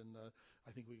environment? And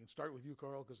I think we can start with you,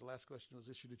 Carl, because the last question was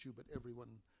issued at you, but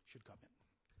everyone should comment.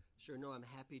 Sure, no, I'm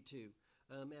happy to.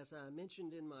 As I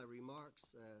mentioned in my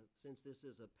remarks, since this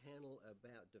is a panel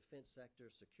about defense sector,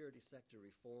 security sector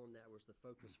reform, that was the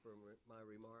focus for my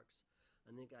remarks.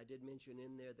 I think I did mention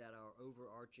in there that our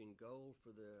overarching goal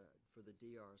for the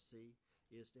DRC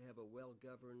is to have a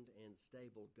well-governed and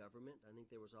stable government. I think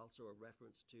there was also a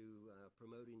reference to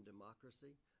promoting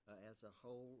democracy as a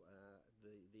whole.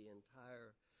 The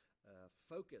entire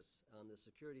focus on the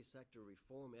security sector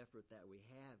reform effort that we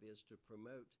have is to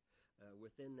promote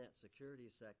within that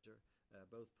security sector,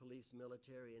 both police,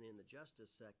 military, and in the justice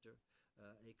sector,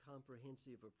 a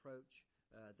comprehensive approach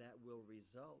that will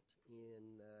result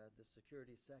in the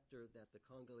security sector that the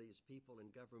Congolese people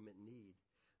and government need.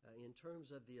 In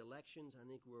terms of the elections, I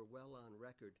think we're well on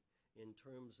record in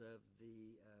terms of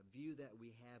the view that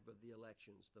we have of the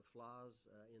elections, the flaws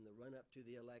in the run-up to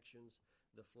the elections,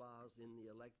 the flaws in the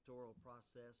electoral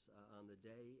process on the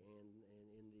day and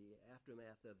in the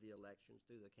aftermath of the elections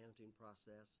through the counting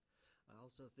process. I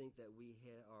also think that we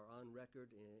are on record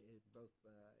both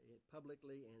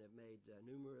publicly and have made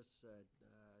numerous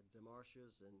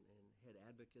demarches and had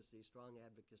advocacy, strong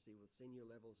advocacy with senior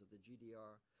levels of the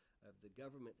GDR, of the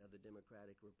government of the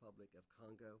Democratic Republic of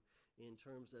Congo, in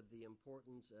terms of the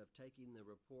importance of taking the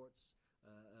reports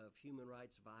of human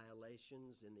rights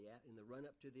violations in the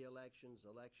run-up to the elections,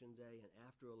 election day, and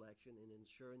after election, and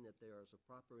ensuring that there is a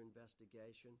proper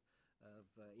investigation of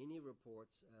any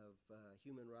reports of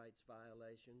human rights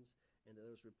violations, and that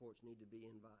those reports need to be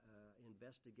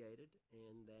investigated,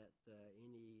 and that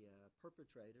any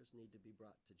perpetrators need to be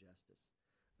brought to justice.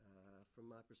 From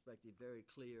my perspective, very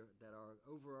clear that our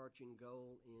overarching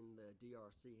goal in the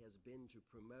DRC has been to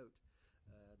promote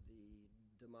the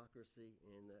democracy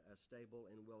in a stable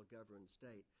and well-governed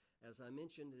state. As I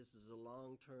mentioned, this is a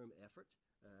long-term effort.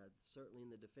 Certainly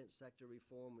in the defense sector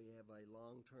reform, we have a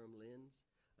long-term lens.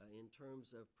 In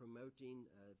terms of promoting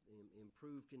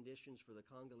improved conditions for the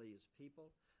Congolese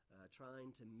people,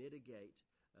 trying to mitigate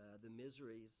the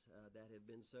miseries that have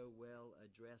been so well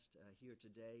addressed here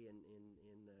today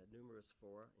in numerous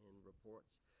fora and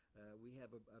reports. We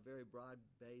have a very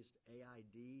broad-based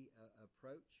AID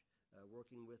approach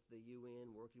working with the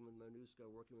UN, working with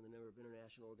MONUSCO, working with a number of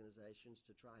international organizations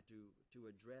to try to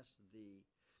address the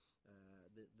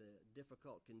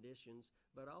difficult conditions,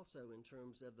 but also in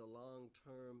terms of the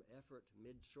long-term effort,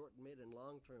 short, mid, and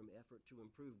long-term effort to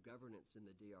improve governance in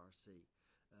the DRC,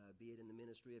 be it in the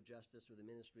Ministry of Justice or the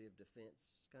Ministry of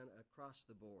Defense, kind of across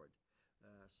the board.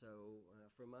 So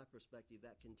from my perspective,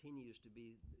 that continues to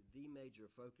be the major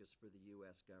focus for the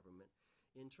U.S. government.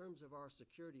 In terms of our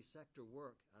security sector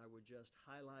work, I would just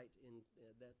highlight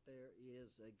that there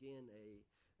is, again,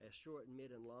 a short,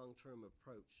 mid, and long-term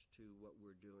approach to what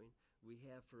we're doing. We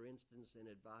have, for instance, an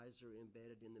advisor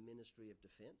embedded in the Ministry of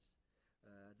Defense.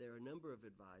 There are a number of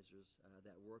advisors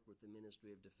that work with the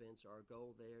Ministry of Defense. Our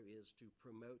goal there is to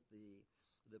promote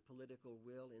the political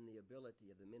will and the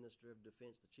ability of the Minister of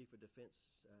Defense, the Chief of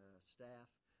Defense staff,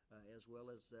 as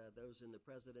well as those in the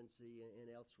presidency and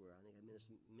elsewhere. I think I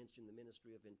mentioned the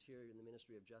Ministry of Interior and the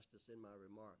Ministry of Justice in my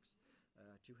remarks,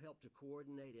 to help to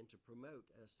coordinate and to promote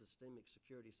a systemic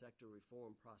security sector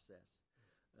reform process.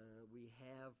 We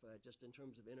have, just in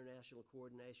terms of international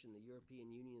coordination, the European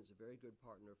Union is a very good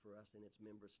partner for us and its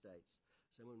member states.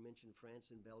 Someone mentioned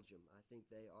France and Belgium. I think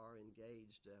they are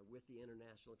engaged with the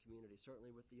international community,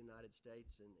 certainly with the United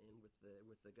States and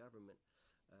with the government,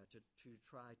 to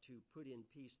try to put in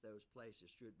peace those places.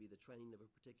 Should it be the training of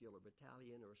a particular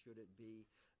battalion, or should it be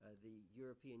the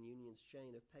European Union's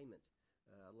chain of payment?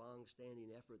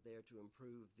 Long-standing effort there to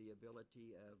improve the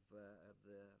ability of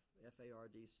the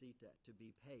FARDC to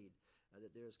be paid,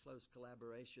 that there's close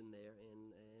collaboration there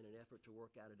and an effort to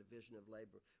work out a division of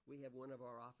labor. We have one of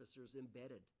our officers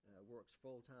embedded, works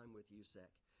full-time with USEC,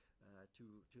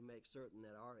 to make certain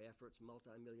that our efforts,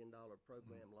 multi-million-dollar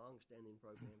program, long-standing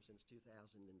program since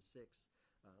 2006,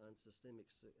 on systemic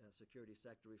security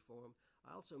sector reform.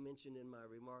 I also mentioned in my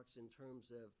remarks in terms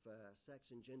of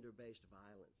sex and gender-based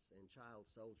violence and child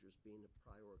soldiers being a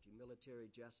priority.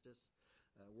 Military justice,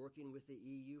 working with the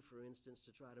EU, for instance, to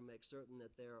try to make certain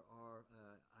that there are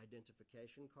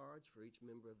identification cards for each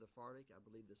member of the FARDC. I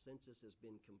believe the census has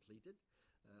been completed,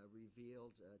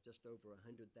 revealed just over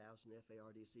 100,000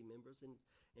 FARDC members, and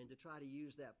to try to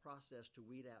use that process to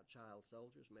weed out child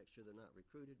soldiers, make sure they're not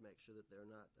recruited, make sure that they're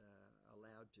not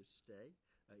allowed to stay,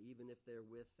 even if they're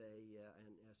with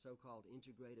a so-called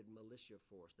integrated militia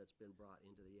force that's been brought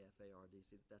into the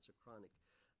FARDC. That's a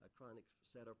chronic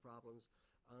set of problems.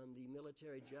 On the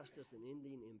military justice and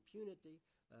ending impunity,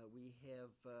 we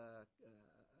have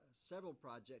several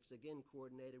projects, again,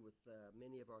 coordinated with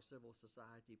many of our civil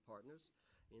society partners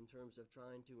in terms of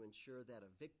trying to ensure that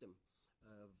a victim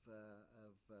of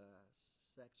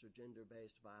sex or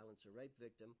gender-based violence, a rape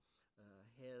victim,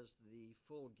 has the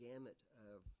full gamut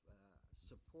of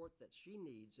support that she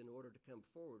needs in order to come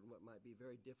forward in what might be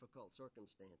very difficult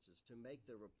circumstances, to make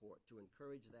the report, to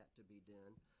encourage that to be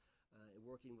done,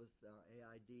 working with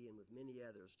AID and with many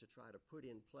others to try to put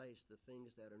in place the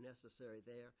things that are necessary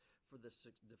there. For the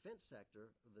defense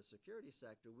sector, the security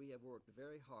sector, we have worked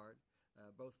very hard,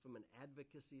 both from an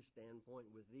advocacy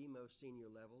standpoint with the most senior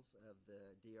levels of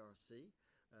the DRC,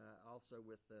 also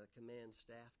with command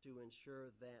staff, to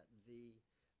ensure that the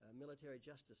military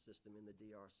justice system in the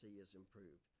DRC is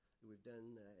improved. We've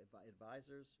done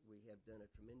advisors. We have done a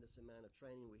tremendous amount of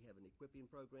training. We have an equipping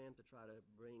program to try to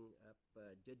bring up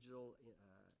a digital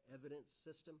evidence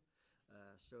system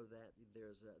so that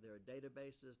there are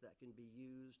databases that can be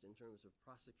used in terms of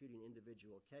prosecuting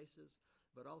individual cases,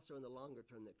 but also in the longer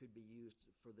term that could be used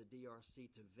for the DRC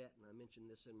to vet, and I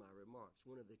mentioned this in my remarks.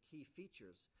 One of the key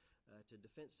features to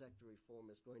defense sector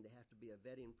reform is going to have to be a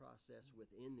vetting process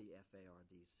within the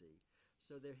FARDC.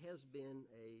 So there has been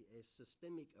a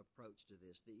systemic approach to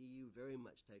this. The EU very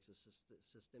much takes a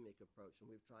systemic approach, and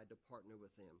we've tried to partner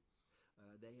with them.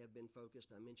 They have been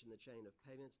focused, I mentioned the chain of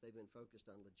payments, they've been focused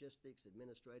on logistics,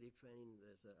 administrative training.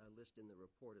 There's a list in the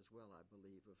report as well, I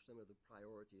believe, of some of the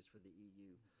priorities for the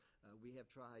EU. We have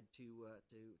tried to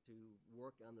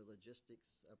work on the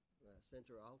logistics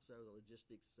center, also the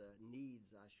logistics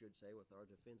needs, I should say, with our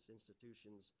Defense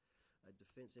Institutions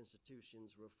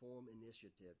Reform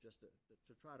Initiative, just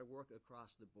to try to work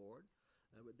across the board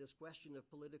with this question of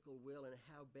political will and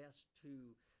how best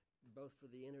to, both for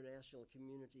the international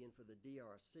community and for the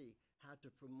DRC, how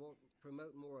to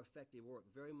promote more effective work,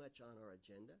 very much on our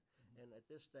agenda. And at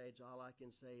this stage, all I can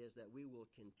say is that we will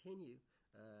continue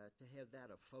to have that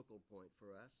a focal point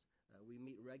for us. We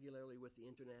meet regularly with the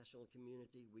international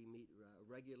community. We meet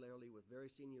regularly with very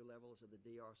senior levels of the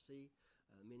DRC.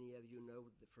 Many of you know,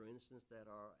 for instance, that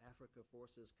our Africa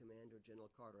Forces Commander,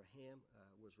 General Carter Ham,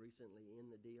 was recently in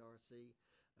the DRC.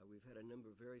 We've had a number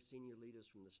of very senior leaders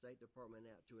from the State Department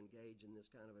out to engage in this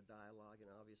kind of a dialogue, and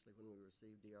obviously when we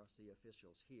receive DRC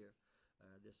officials here,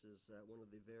 this is one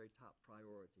of the very top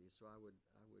priorities. So I would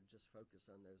just focus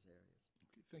on those areas.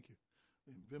 Okay, thank you.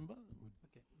 Vimba?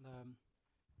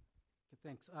 Okay,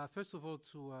 thanks. First of all,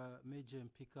 to Major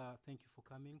Mpika, thank you for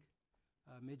coming.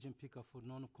 Major Mpika, for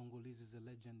non-Congolese, is a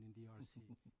legend in DRC.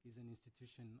 He's an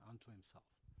institution unto himself.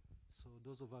 So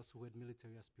those of us who had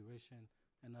military aspiration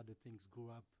and other things grew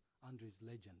up under his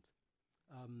legend.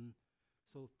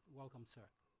 So welcome, sir.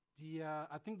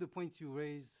 I think the point you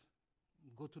raise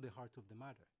go to the heart of the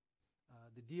matter.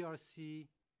 The DRC,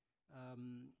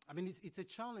 I mean, it's a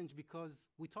challenge because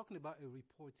we're talking about a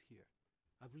report here.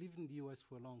 I've lived in the US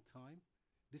for a long time.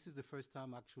 This is the first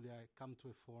time actually I come to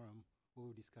a forum where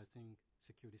we're discussing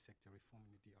security sector reform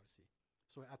in the DRC.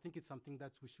 So I think it's something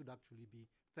that we should actually be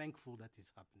thankful that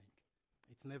is happening.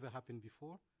 It's never happened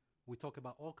before. We talk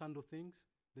about all kinds of things,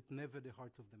 but never the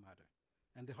heart of the matter.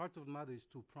 And the heart of the matter is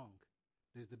two-pronged.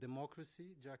 There's the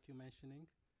democracy, Jack, you're mentioning,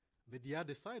 but the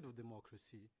other side of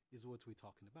democracy is what we're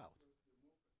talking about.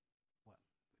 Well,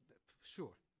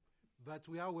 sure. But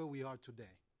we are where we are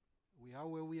today. We are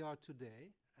where we are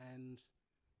today, and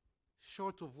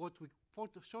short of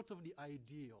the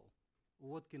ideal,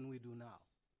 what can we do now?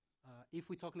 If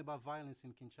we're talking about violence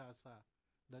in Kinshasa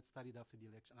that started after the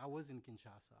election, I was in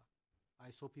Kinshasa. I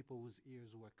saw people whose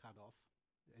ears were cut off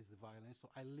as the violence, so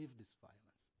I lived this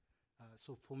violence.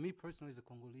 So for me personally as a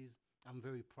Congolese, I'm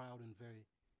very proud and very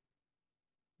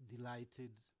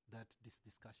delighted that this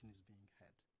discussion is being had.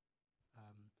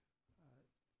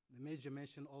 The Major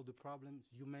mentioned all the problems.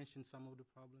 You mentioned some of the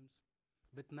problems.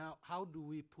 But now, how do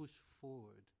we push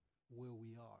forward where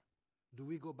we are? Do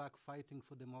we go back fighting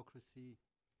for democracy?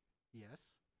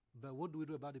 Yes. But what do we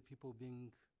do about the people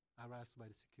being harassed by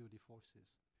the security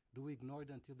forces? Do we ignore it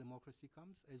until democracy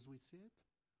comes as we see it?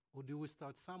 Or do we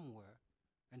start somewhere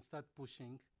and start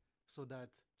pushing so that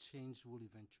change will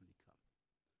eventually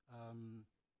come?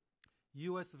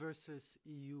 US versus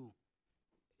EU.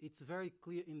 It's very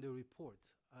clear in the report.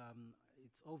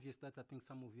 It's obvious that I think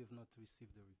some of you have not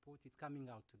received the report. It's coming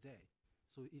out today.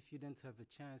 So if you didn't have a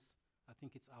chance, I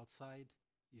think it's outside.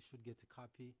 You should get a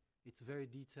copy. It's very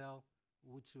detailed,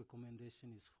 which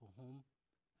recommendation is for whom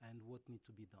and what needs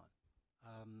to be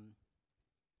done.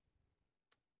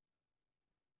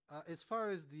 As far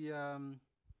as the,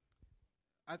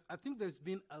 I think there's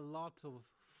been a lot of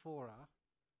fora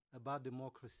about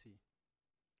democracy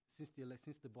since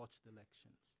the botched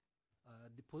elections.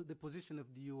 The position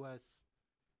of the U.S.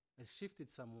 has shifted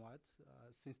somewhat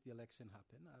since the election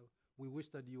happened. We wish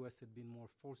that the U.S. had been more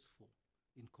forceful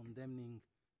in condemning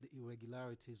the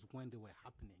irregularities when they were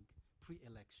happening,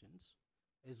 pre-elections,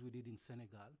 as we did in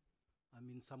Senegal. I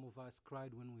mean, some of us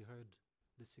cried when we heard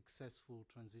the successful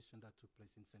transition that took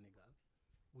place in Senegal.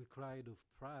 We cried of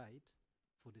pride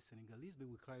for the Senegalese, but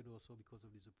we cried also because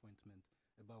of disappointment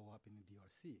about what happened in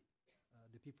DRC.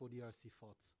 The people of DRC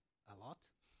fought a lot.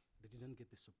 They didn't get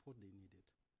the support they needed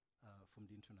from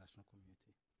the international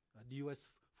community. The U.S.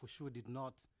 for sure did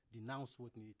not denounce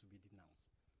what needed to be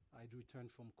denounced. I'd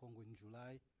returned from Congo in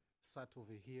July, sat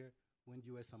over here when the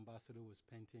U.S. ambassador was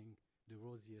painting the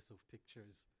rosiest of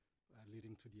pictures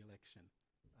leading to the election.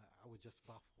 I was just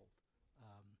baffled.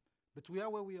 But we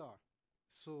are where we are.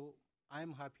 So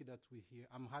I'm happy that we're here.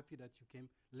 I'm happy that you came.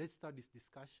 Let's start this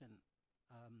discussion.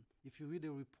 If you read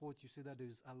the report, you see that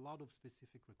there's a lot of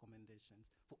specific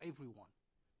recommendations for everyone,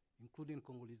 including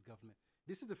Congolese government.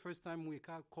 This is the first time we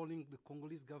are calling the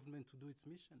Congolese government to do its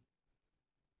mission.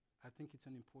 I think it's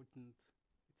an important.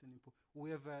 We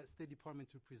have a State Department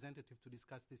representative to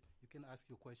discuss this. You can ask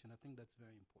your question. I think that's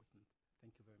very important.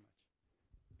 Thank you very much.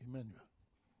 Emmanuel.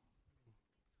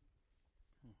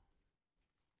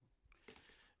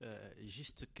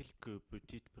 Juste quelques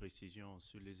petites précisions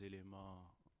sur les éléments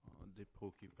des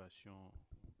préoccupations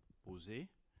posées.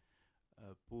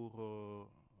 Pour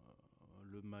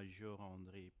le major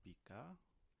André Picard,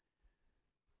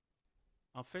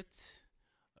 en fait,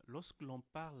 lorsque l'on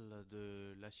parle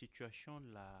de la situation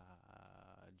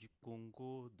du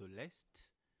Congo de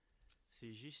l'Est,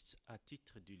 c'est juste à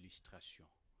titre d'illustration.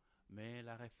 Mais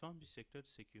la réforme du secteur de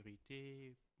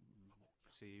sécurité,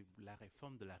 c'est la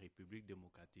réforme de la République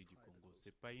démocratique du Congo. Ce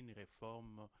n'est pas une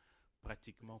réforme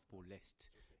pratiquement pour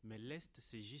l'Est. Mais l'Est,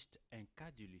 c'est juste un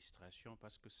cas d'illustration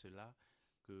parce que c'est là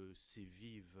que s'y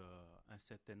vivent un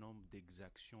certain nombre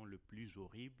d'exactions les plus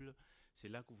horribles. C'est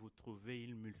là que vous trouvez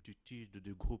une multitude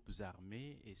de groupes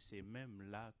armés et c'est même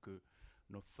là que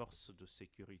nos forces de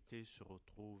sécurité se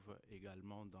retrouvent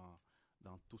également dans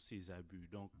dans tous ces abus.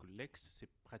 Donc l'Est, c'est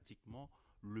pratiquement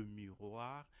le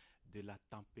miroir de la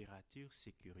température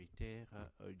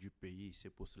sécuritaire du pays. C'est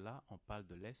pour cela qu'on parle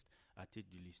de l'Est à titre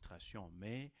d'illustration.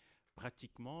 Mais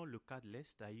pratiquement, le cas de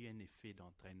l'Est a eu un effet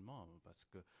d'entraînement parce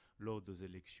que lors des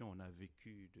élections, on a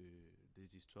vécu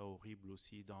des histoires horribles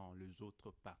aussi dans les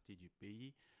autres parties du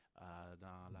pays,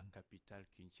 dans la capitale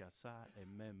Kinshasa et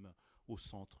même au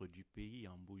centre du pays,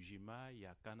 en Bujima, il y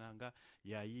a Kananga.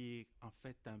 Il y a eu en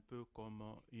fait un peu comme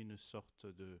une sorte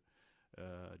de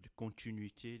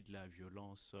continuité de la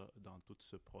violence dans toute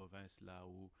cette province-là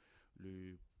où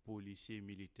le policier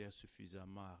militaire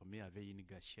suffisamment armé avait une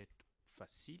gâchette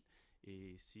facile.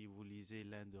 Et si vous lisez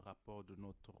l'un des rapports de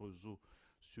notre réseau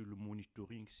sur le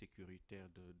monitoring sécuritaire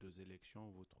des élections,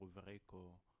 vous trouverez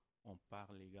qu'on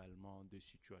parle également de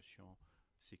situations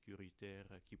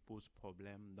sécuritaires qui posent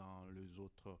problème dans les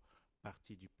autres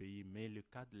parties du pays. Mais le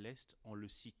cas de l'Est, on le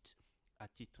cite à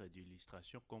titre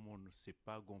d'illustration, comme on ne sait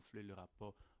pas gonfler le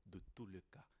rapport de tous les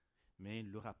cas. Mais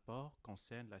le rapport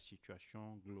concerne la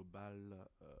situation globale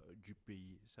du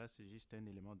pays. Ça, c'est juste un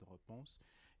élément de réponse.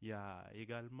 Il y a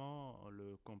également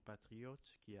le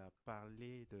compatriote qui a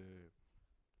parlé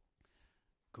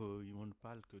qu'on ne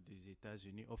parle que des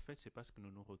États-Unis. Au fait, c'est parce que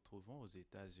nous nous retrouvons aux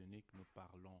États-Unis que nous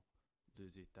parlons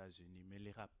des États-Unis. Mais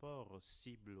les rapports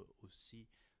ciblent aussi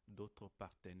d'autres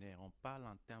partenaires. On parle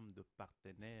en termes de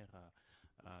partenaires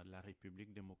à la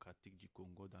République démocratique du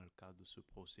Congo dans le cadre de ce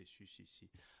processus ici.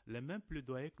 Le même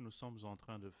plaidoyer que nous sommes en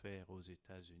train de faire aux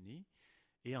États-Unis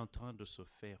est en train de se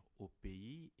faire au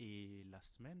pays et la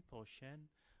semaine prochaine,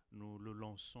 nous le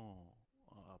lançons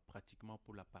pratiquement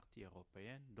pour la partie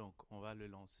européenne. Donc, on va le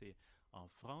lancer en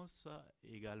France.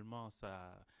 Également,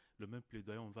 le même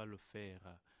plaidoyer, on va le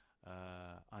faire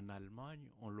en Allemagne,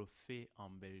 on le fait en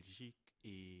Belgique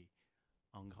et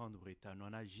en Grande-Bretagne.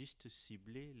 On a juste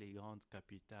ciblé les grandes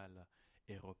capitales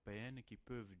européennes qui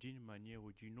peuvent d'une manière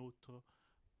ou d'une autre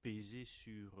peser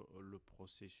sur le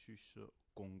processus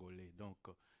congolais. Donc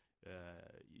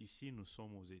ici nous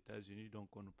sommes aux États-Unis,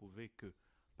 donc on ne pouvait que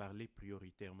parler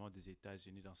prioritairement des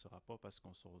États-Unis dans ce rapport parce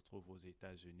qu'on se retrouve aux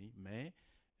États-Unis, mais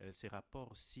ces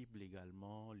rapports ciblent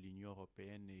également l'Union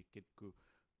européenne et quelques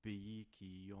pays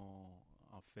qui ont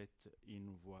en fait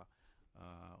une voix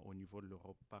au niveau de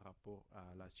l'Europe par rapport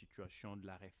à la situation de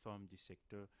la réforme du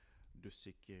secteur de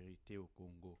sécurité au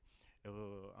Congo.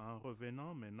 En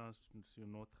revenant maintenant sur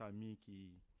notre ami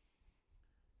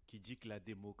qui dit que la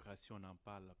démocratie, on n'en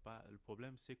parle pas, le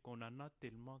problème c'est qu'on en a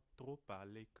tellement trop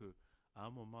parlé qu'à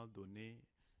un moment donné,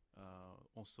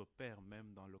 on se perd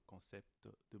même dans le concept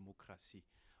de démocratie.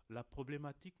 La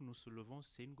problématique que nous soulevons,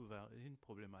 c'est une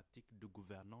problématique de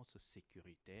gouvernance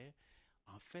sécuritaire,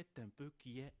 en fait un peu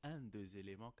qui est un des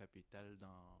éléments capitaux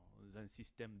dans un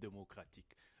système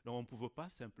démocratique. Donc on ne pouvait pas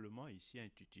simplement ici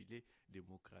intituler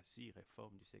démocratie,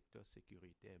 réforme du secteur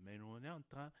sécuritaire, mais on est en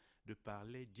train de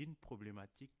parler d'une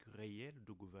problématique réelle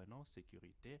de gouvernance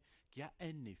sécuritaire qui a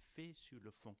un effet sur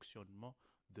le fonctionnement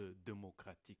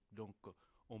démocratique. Donc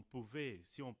on pouvait,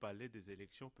 si on parlait des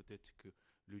élections, peut-être que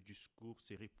le discours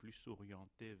serait plus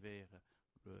orienté vers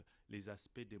les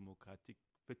aspects démocratiques.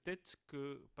 Peut-être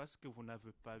que parce que vous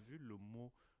n'avez pas vu le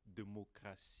mot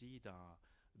démocratie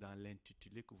dans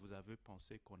l'intitulé que vous avez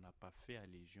pensé qu'on n'a pas fait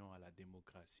allusion à la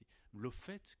démocratie. Le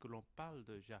fait que l'on parle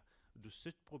déjà de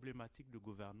cette problématique de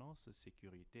gouvernance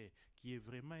sécuritaire qui est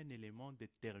vraiment un élément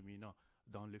déterminant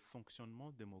dans le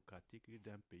fonctionnement démocratique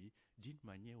d'un pays, d'une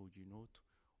manière ou d'une autre,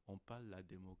 on parle de la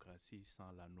démocratie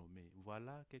sans la nommer.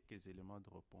 Voilà quelques éléments de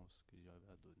réponse que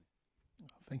j'avais à donner.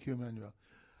 Thank you, Emmanuel.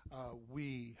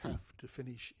 We have to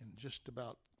finish in just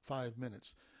about 5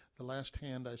 minutes. The last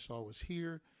hand I saw was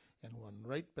here and one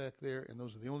right back there, and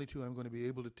those are the only two I'm going to be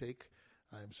able to take.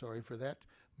 I'm sorry for that.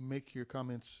 Make your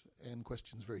comments and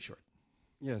questions very short.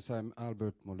 Yes, I'm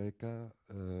Albert Moleka,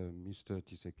 Mr.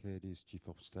 Tshisekedi's Chief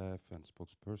of Staff and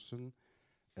spokesperson,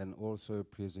 and also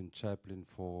President Chaplain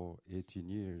for 18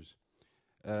 years.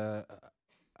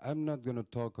 I'm not going to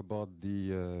talk about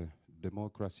the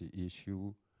democracy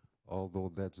issue,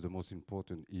 although that's the most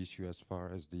important issue as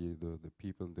far as the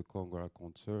people in the Congo are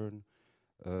concerned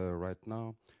right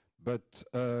now. But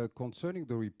concerning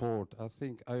the report, I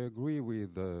think I agree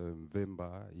with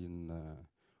Vemba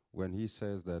when he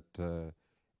says that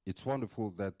it's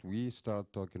wonderful that we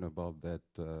start talking about that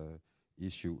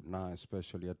issue now,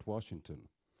 especially at Washington.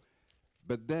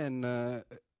 But then,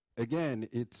 again,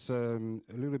 it's a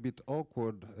little bit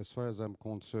awkward as far as I'm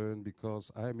concerned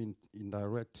because I'm in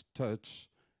direct touch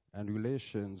and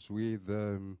relations with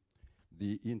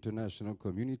the international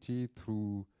community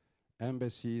through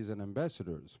embassies and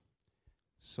ambassadors.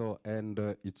 So, and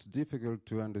it's difficult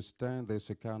to understand. There's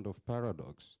a kind of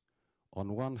paradox.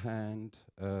 On one hand,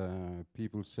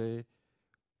 people say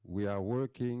we are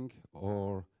working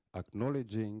or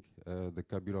acknowledging the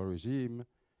Kabila regime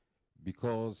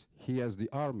because he has the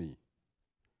army.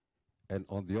 And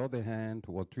on the other hand,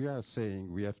 what we are saying,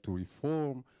 we have to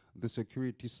reform the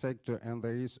security sector, and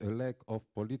there is a lack of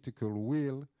political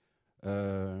will,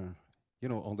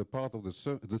 on the part of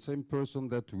the same person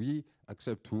that we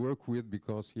accept to work with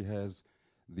because he has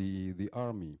the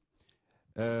army.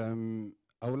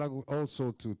 I would like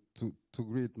also to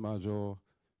greet Major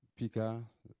Pika,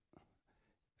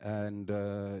 and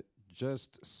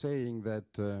just saying that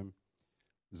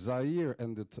Zaire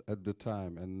at the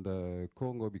time and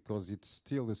Congo, because it's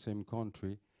still the same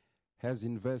country, has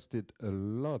invested a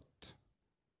lot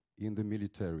in the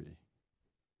military.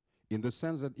 In the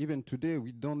sense that even today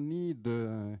we don't need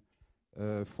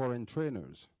foreign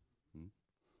trainers.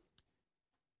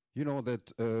 You know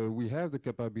that we have the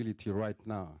capability right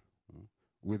now,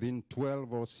 within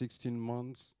 12 or 16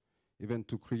 months, even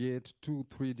to create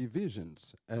 2-3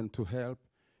 divisions and to help,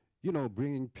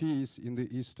 bringing peace in the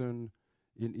eastern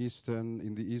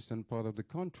part of the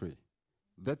country.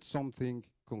 That's something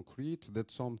concrete,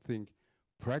 that's something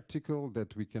practical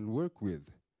that we can work with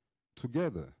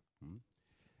together.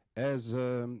 As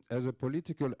a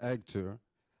political actor,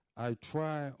 I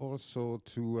try also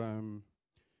to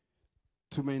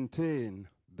maintain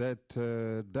that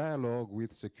dialogue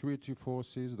with security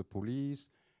forces, the police,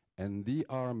 and the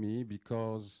army,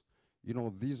 because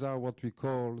these are what we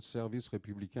call service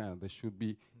républicain. They should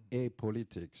be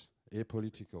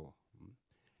apolitical.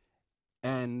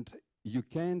 And you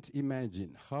can't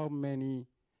imagine how many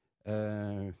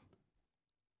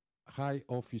high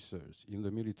officers in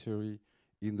the military,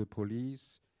 in the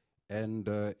police, and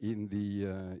in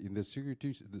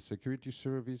the security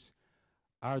service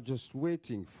are just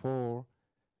waiting for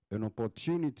an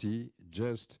opportunity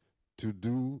just to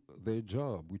do their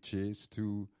job, which is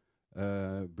to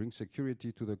bring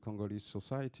security to the Congolese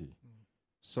society.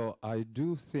 So I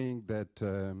do think that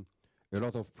a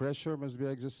lot of pressure must be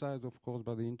exercised, of course,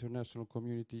 by the international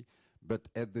community, but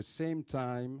at the same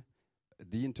time,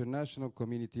 the international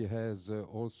community has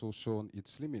also shown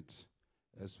its limits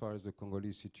as far as the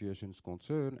Congolese situation is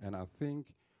concerned, and I think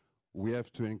we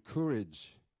have to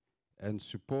encourage and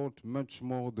support much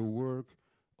more the work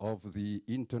of the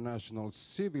international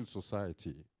civil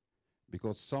society,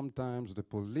 because sometimes the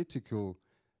political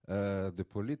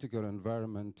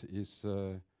environment is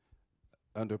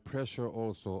under pressure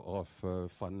also of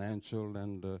financial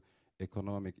and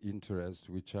economic interests,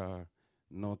 which are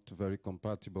not very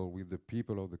compatible with the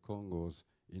people of the Congo's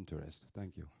interest.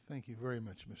 Thank you. Thank you very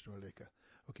much, Mr. Oleka.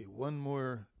 Okay, one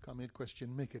more comment,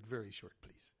 question. Make it very short,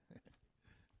 please. Okay.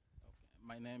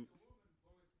 My name...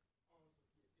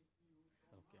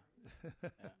 Okay.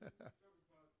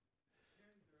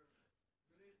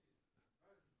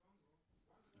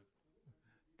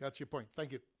 Got your point.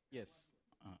 Thank you. Yes.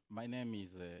 My name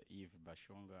is Yves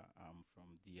Bashonga. I'm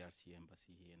from DRC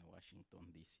Embassy here in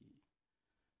Washington, D.C.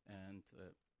 And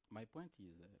my point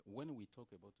is, when we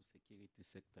talk about the security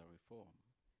sector reform,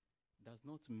 does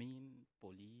not mean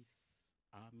police,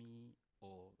 army,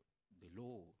 or the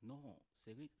law. No.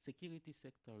 Security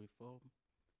sector reform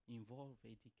involve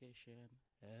education,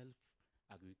 health,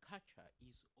 agriculture,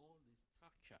 is all the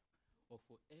structure of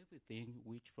everything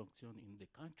which function in the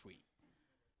country.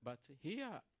 But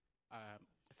here,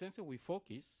 since we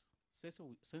focus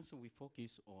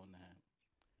on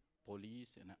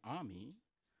police and army,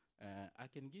 I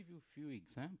can give you a few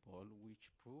examples which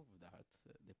prove that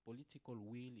the political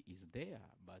will is there,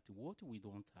 but what we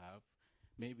don't have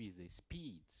maybe is the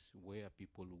speeds where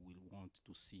people will want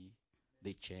to see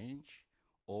the change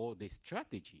or the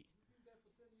strategy.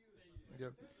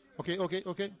 Yeah. Okay.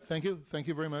 Thank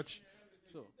you very much.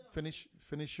 So finish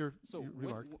your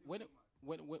remark.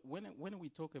 When we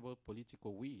talk about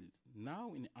political will,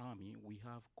 now in army we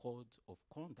have codes of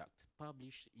conduct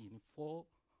published in 4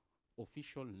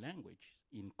 official languages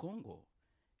in Congo,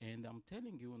 and I'm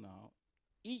telling you now,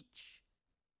 each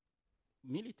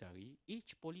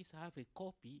police have a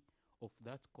copy of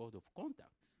that code of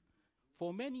conduct.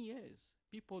 For many years,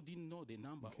 people didn't know the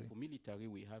number of military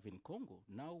we have in Congo.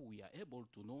 Now we are able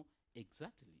to know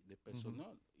exactly the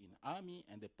personnel in army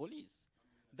and the police.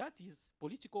 That is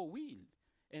political will.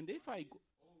 And if I go...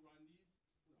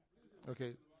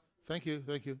 Okay. Thank you.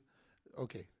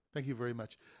 Okay. Thank you very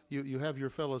much. You have your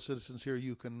fellow citizens here.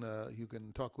 You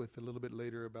can talk with a little bit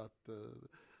later about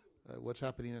what's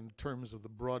happening in terms of the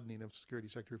broadening of security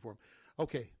sector reform.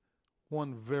 Okay.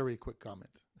 One very quick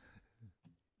comment.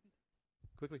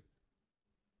 Quickly.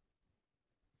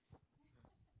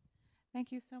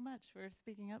 Thank you so much for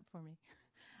speaking up for me.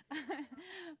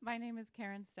 My name is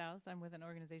Karen Staus. I'm with an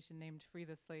organization named Free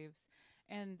the Slaves.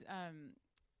 And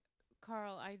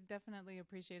Carl, I definitely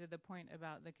appreciated the point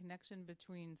about the connection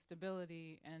between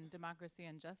stability and democracy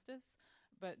and justice,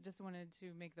 but just wanted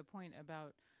to make the point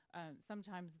about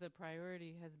sometimes the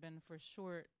priority has been for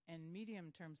short and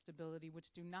medium-term stability,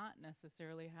 which do not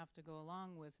necessarily have to go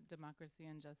along with democracy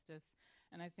and justice.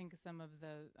 And I think some of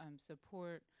the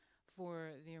support for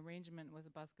the arrangement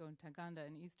with Basco and Taganda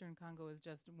in Eastern Congo is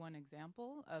just one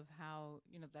example of how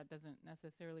that doesn't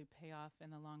necessarily pay off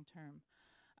in the long term.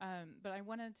 But I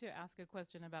wanted to ask a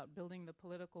question about building the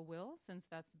political will, since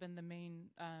that's been the main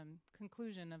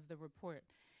conclusion of the report.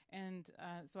 And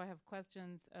so I have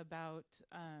questions about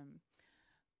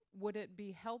would it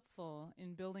be helpful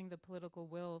in building the political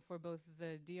will for both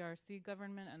the DRC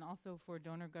government and also for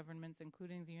donor governments,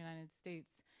 including the United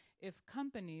States, if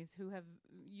companies who have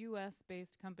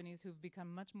U.S.-based companies who've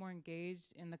become much more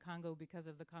engaged in the Congo because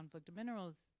of the conflict of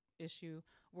minerals issue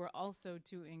were also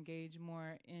to engage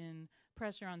more in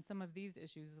pressure on some of these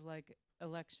issues like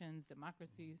elections,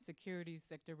 democracy, security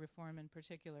sector reform in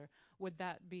particular. Would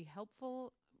that be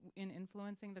helpful in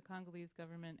influencing the Congolese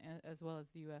government as well as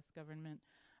the U.S. government?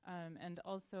 And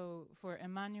also for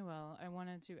Emmanuel, I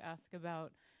wanted to ask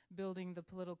about building the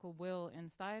political will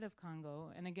inside of Congo.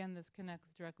 And again, this connects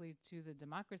directly to the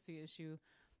democracy issue.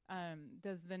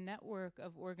 Does the network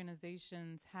of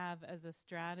organizations have as a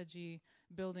strategy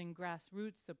building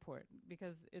grassroots support?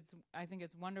 Because I think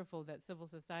it's wonderful that civil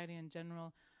society in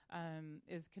general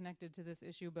is connected to this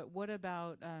issue, but what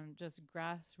about just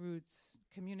grassroots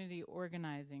community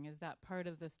organizing? Is that part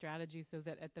of the strategy so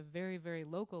that at the very, very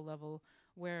local level,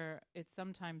 where it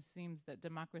sometimes seems that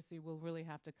democracy will really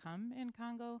have to come in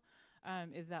Congo,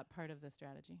 is that part of the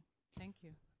strategy? Thank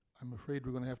you. I'm afraid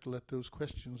we're going to have to let those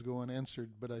questions go unanswered,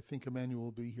 but I think Emmanuel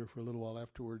will be here for a little while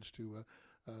afterwards to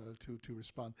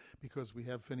respond, because we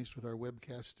have finished with our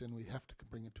webcast and we have to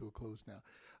bring it to a close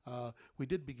now. We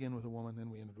did begin with a woman and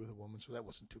we ended with a woman, so that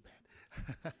wasn't too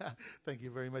bad. Thank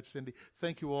you very much, Cindy.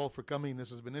 Thank you all for coming.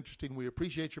 This has been interesting. We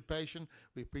appreciate your passion.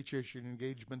 We appreciate your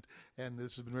engagement, and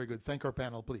this has been very good. Thank our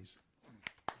panel, please.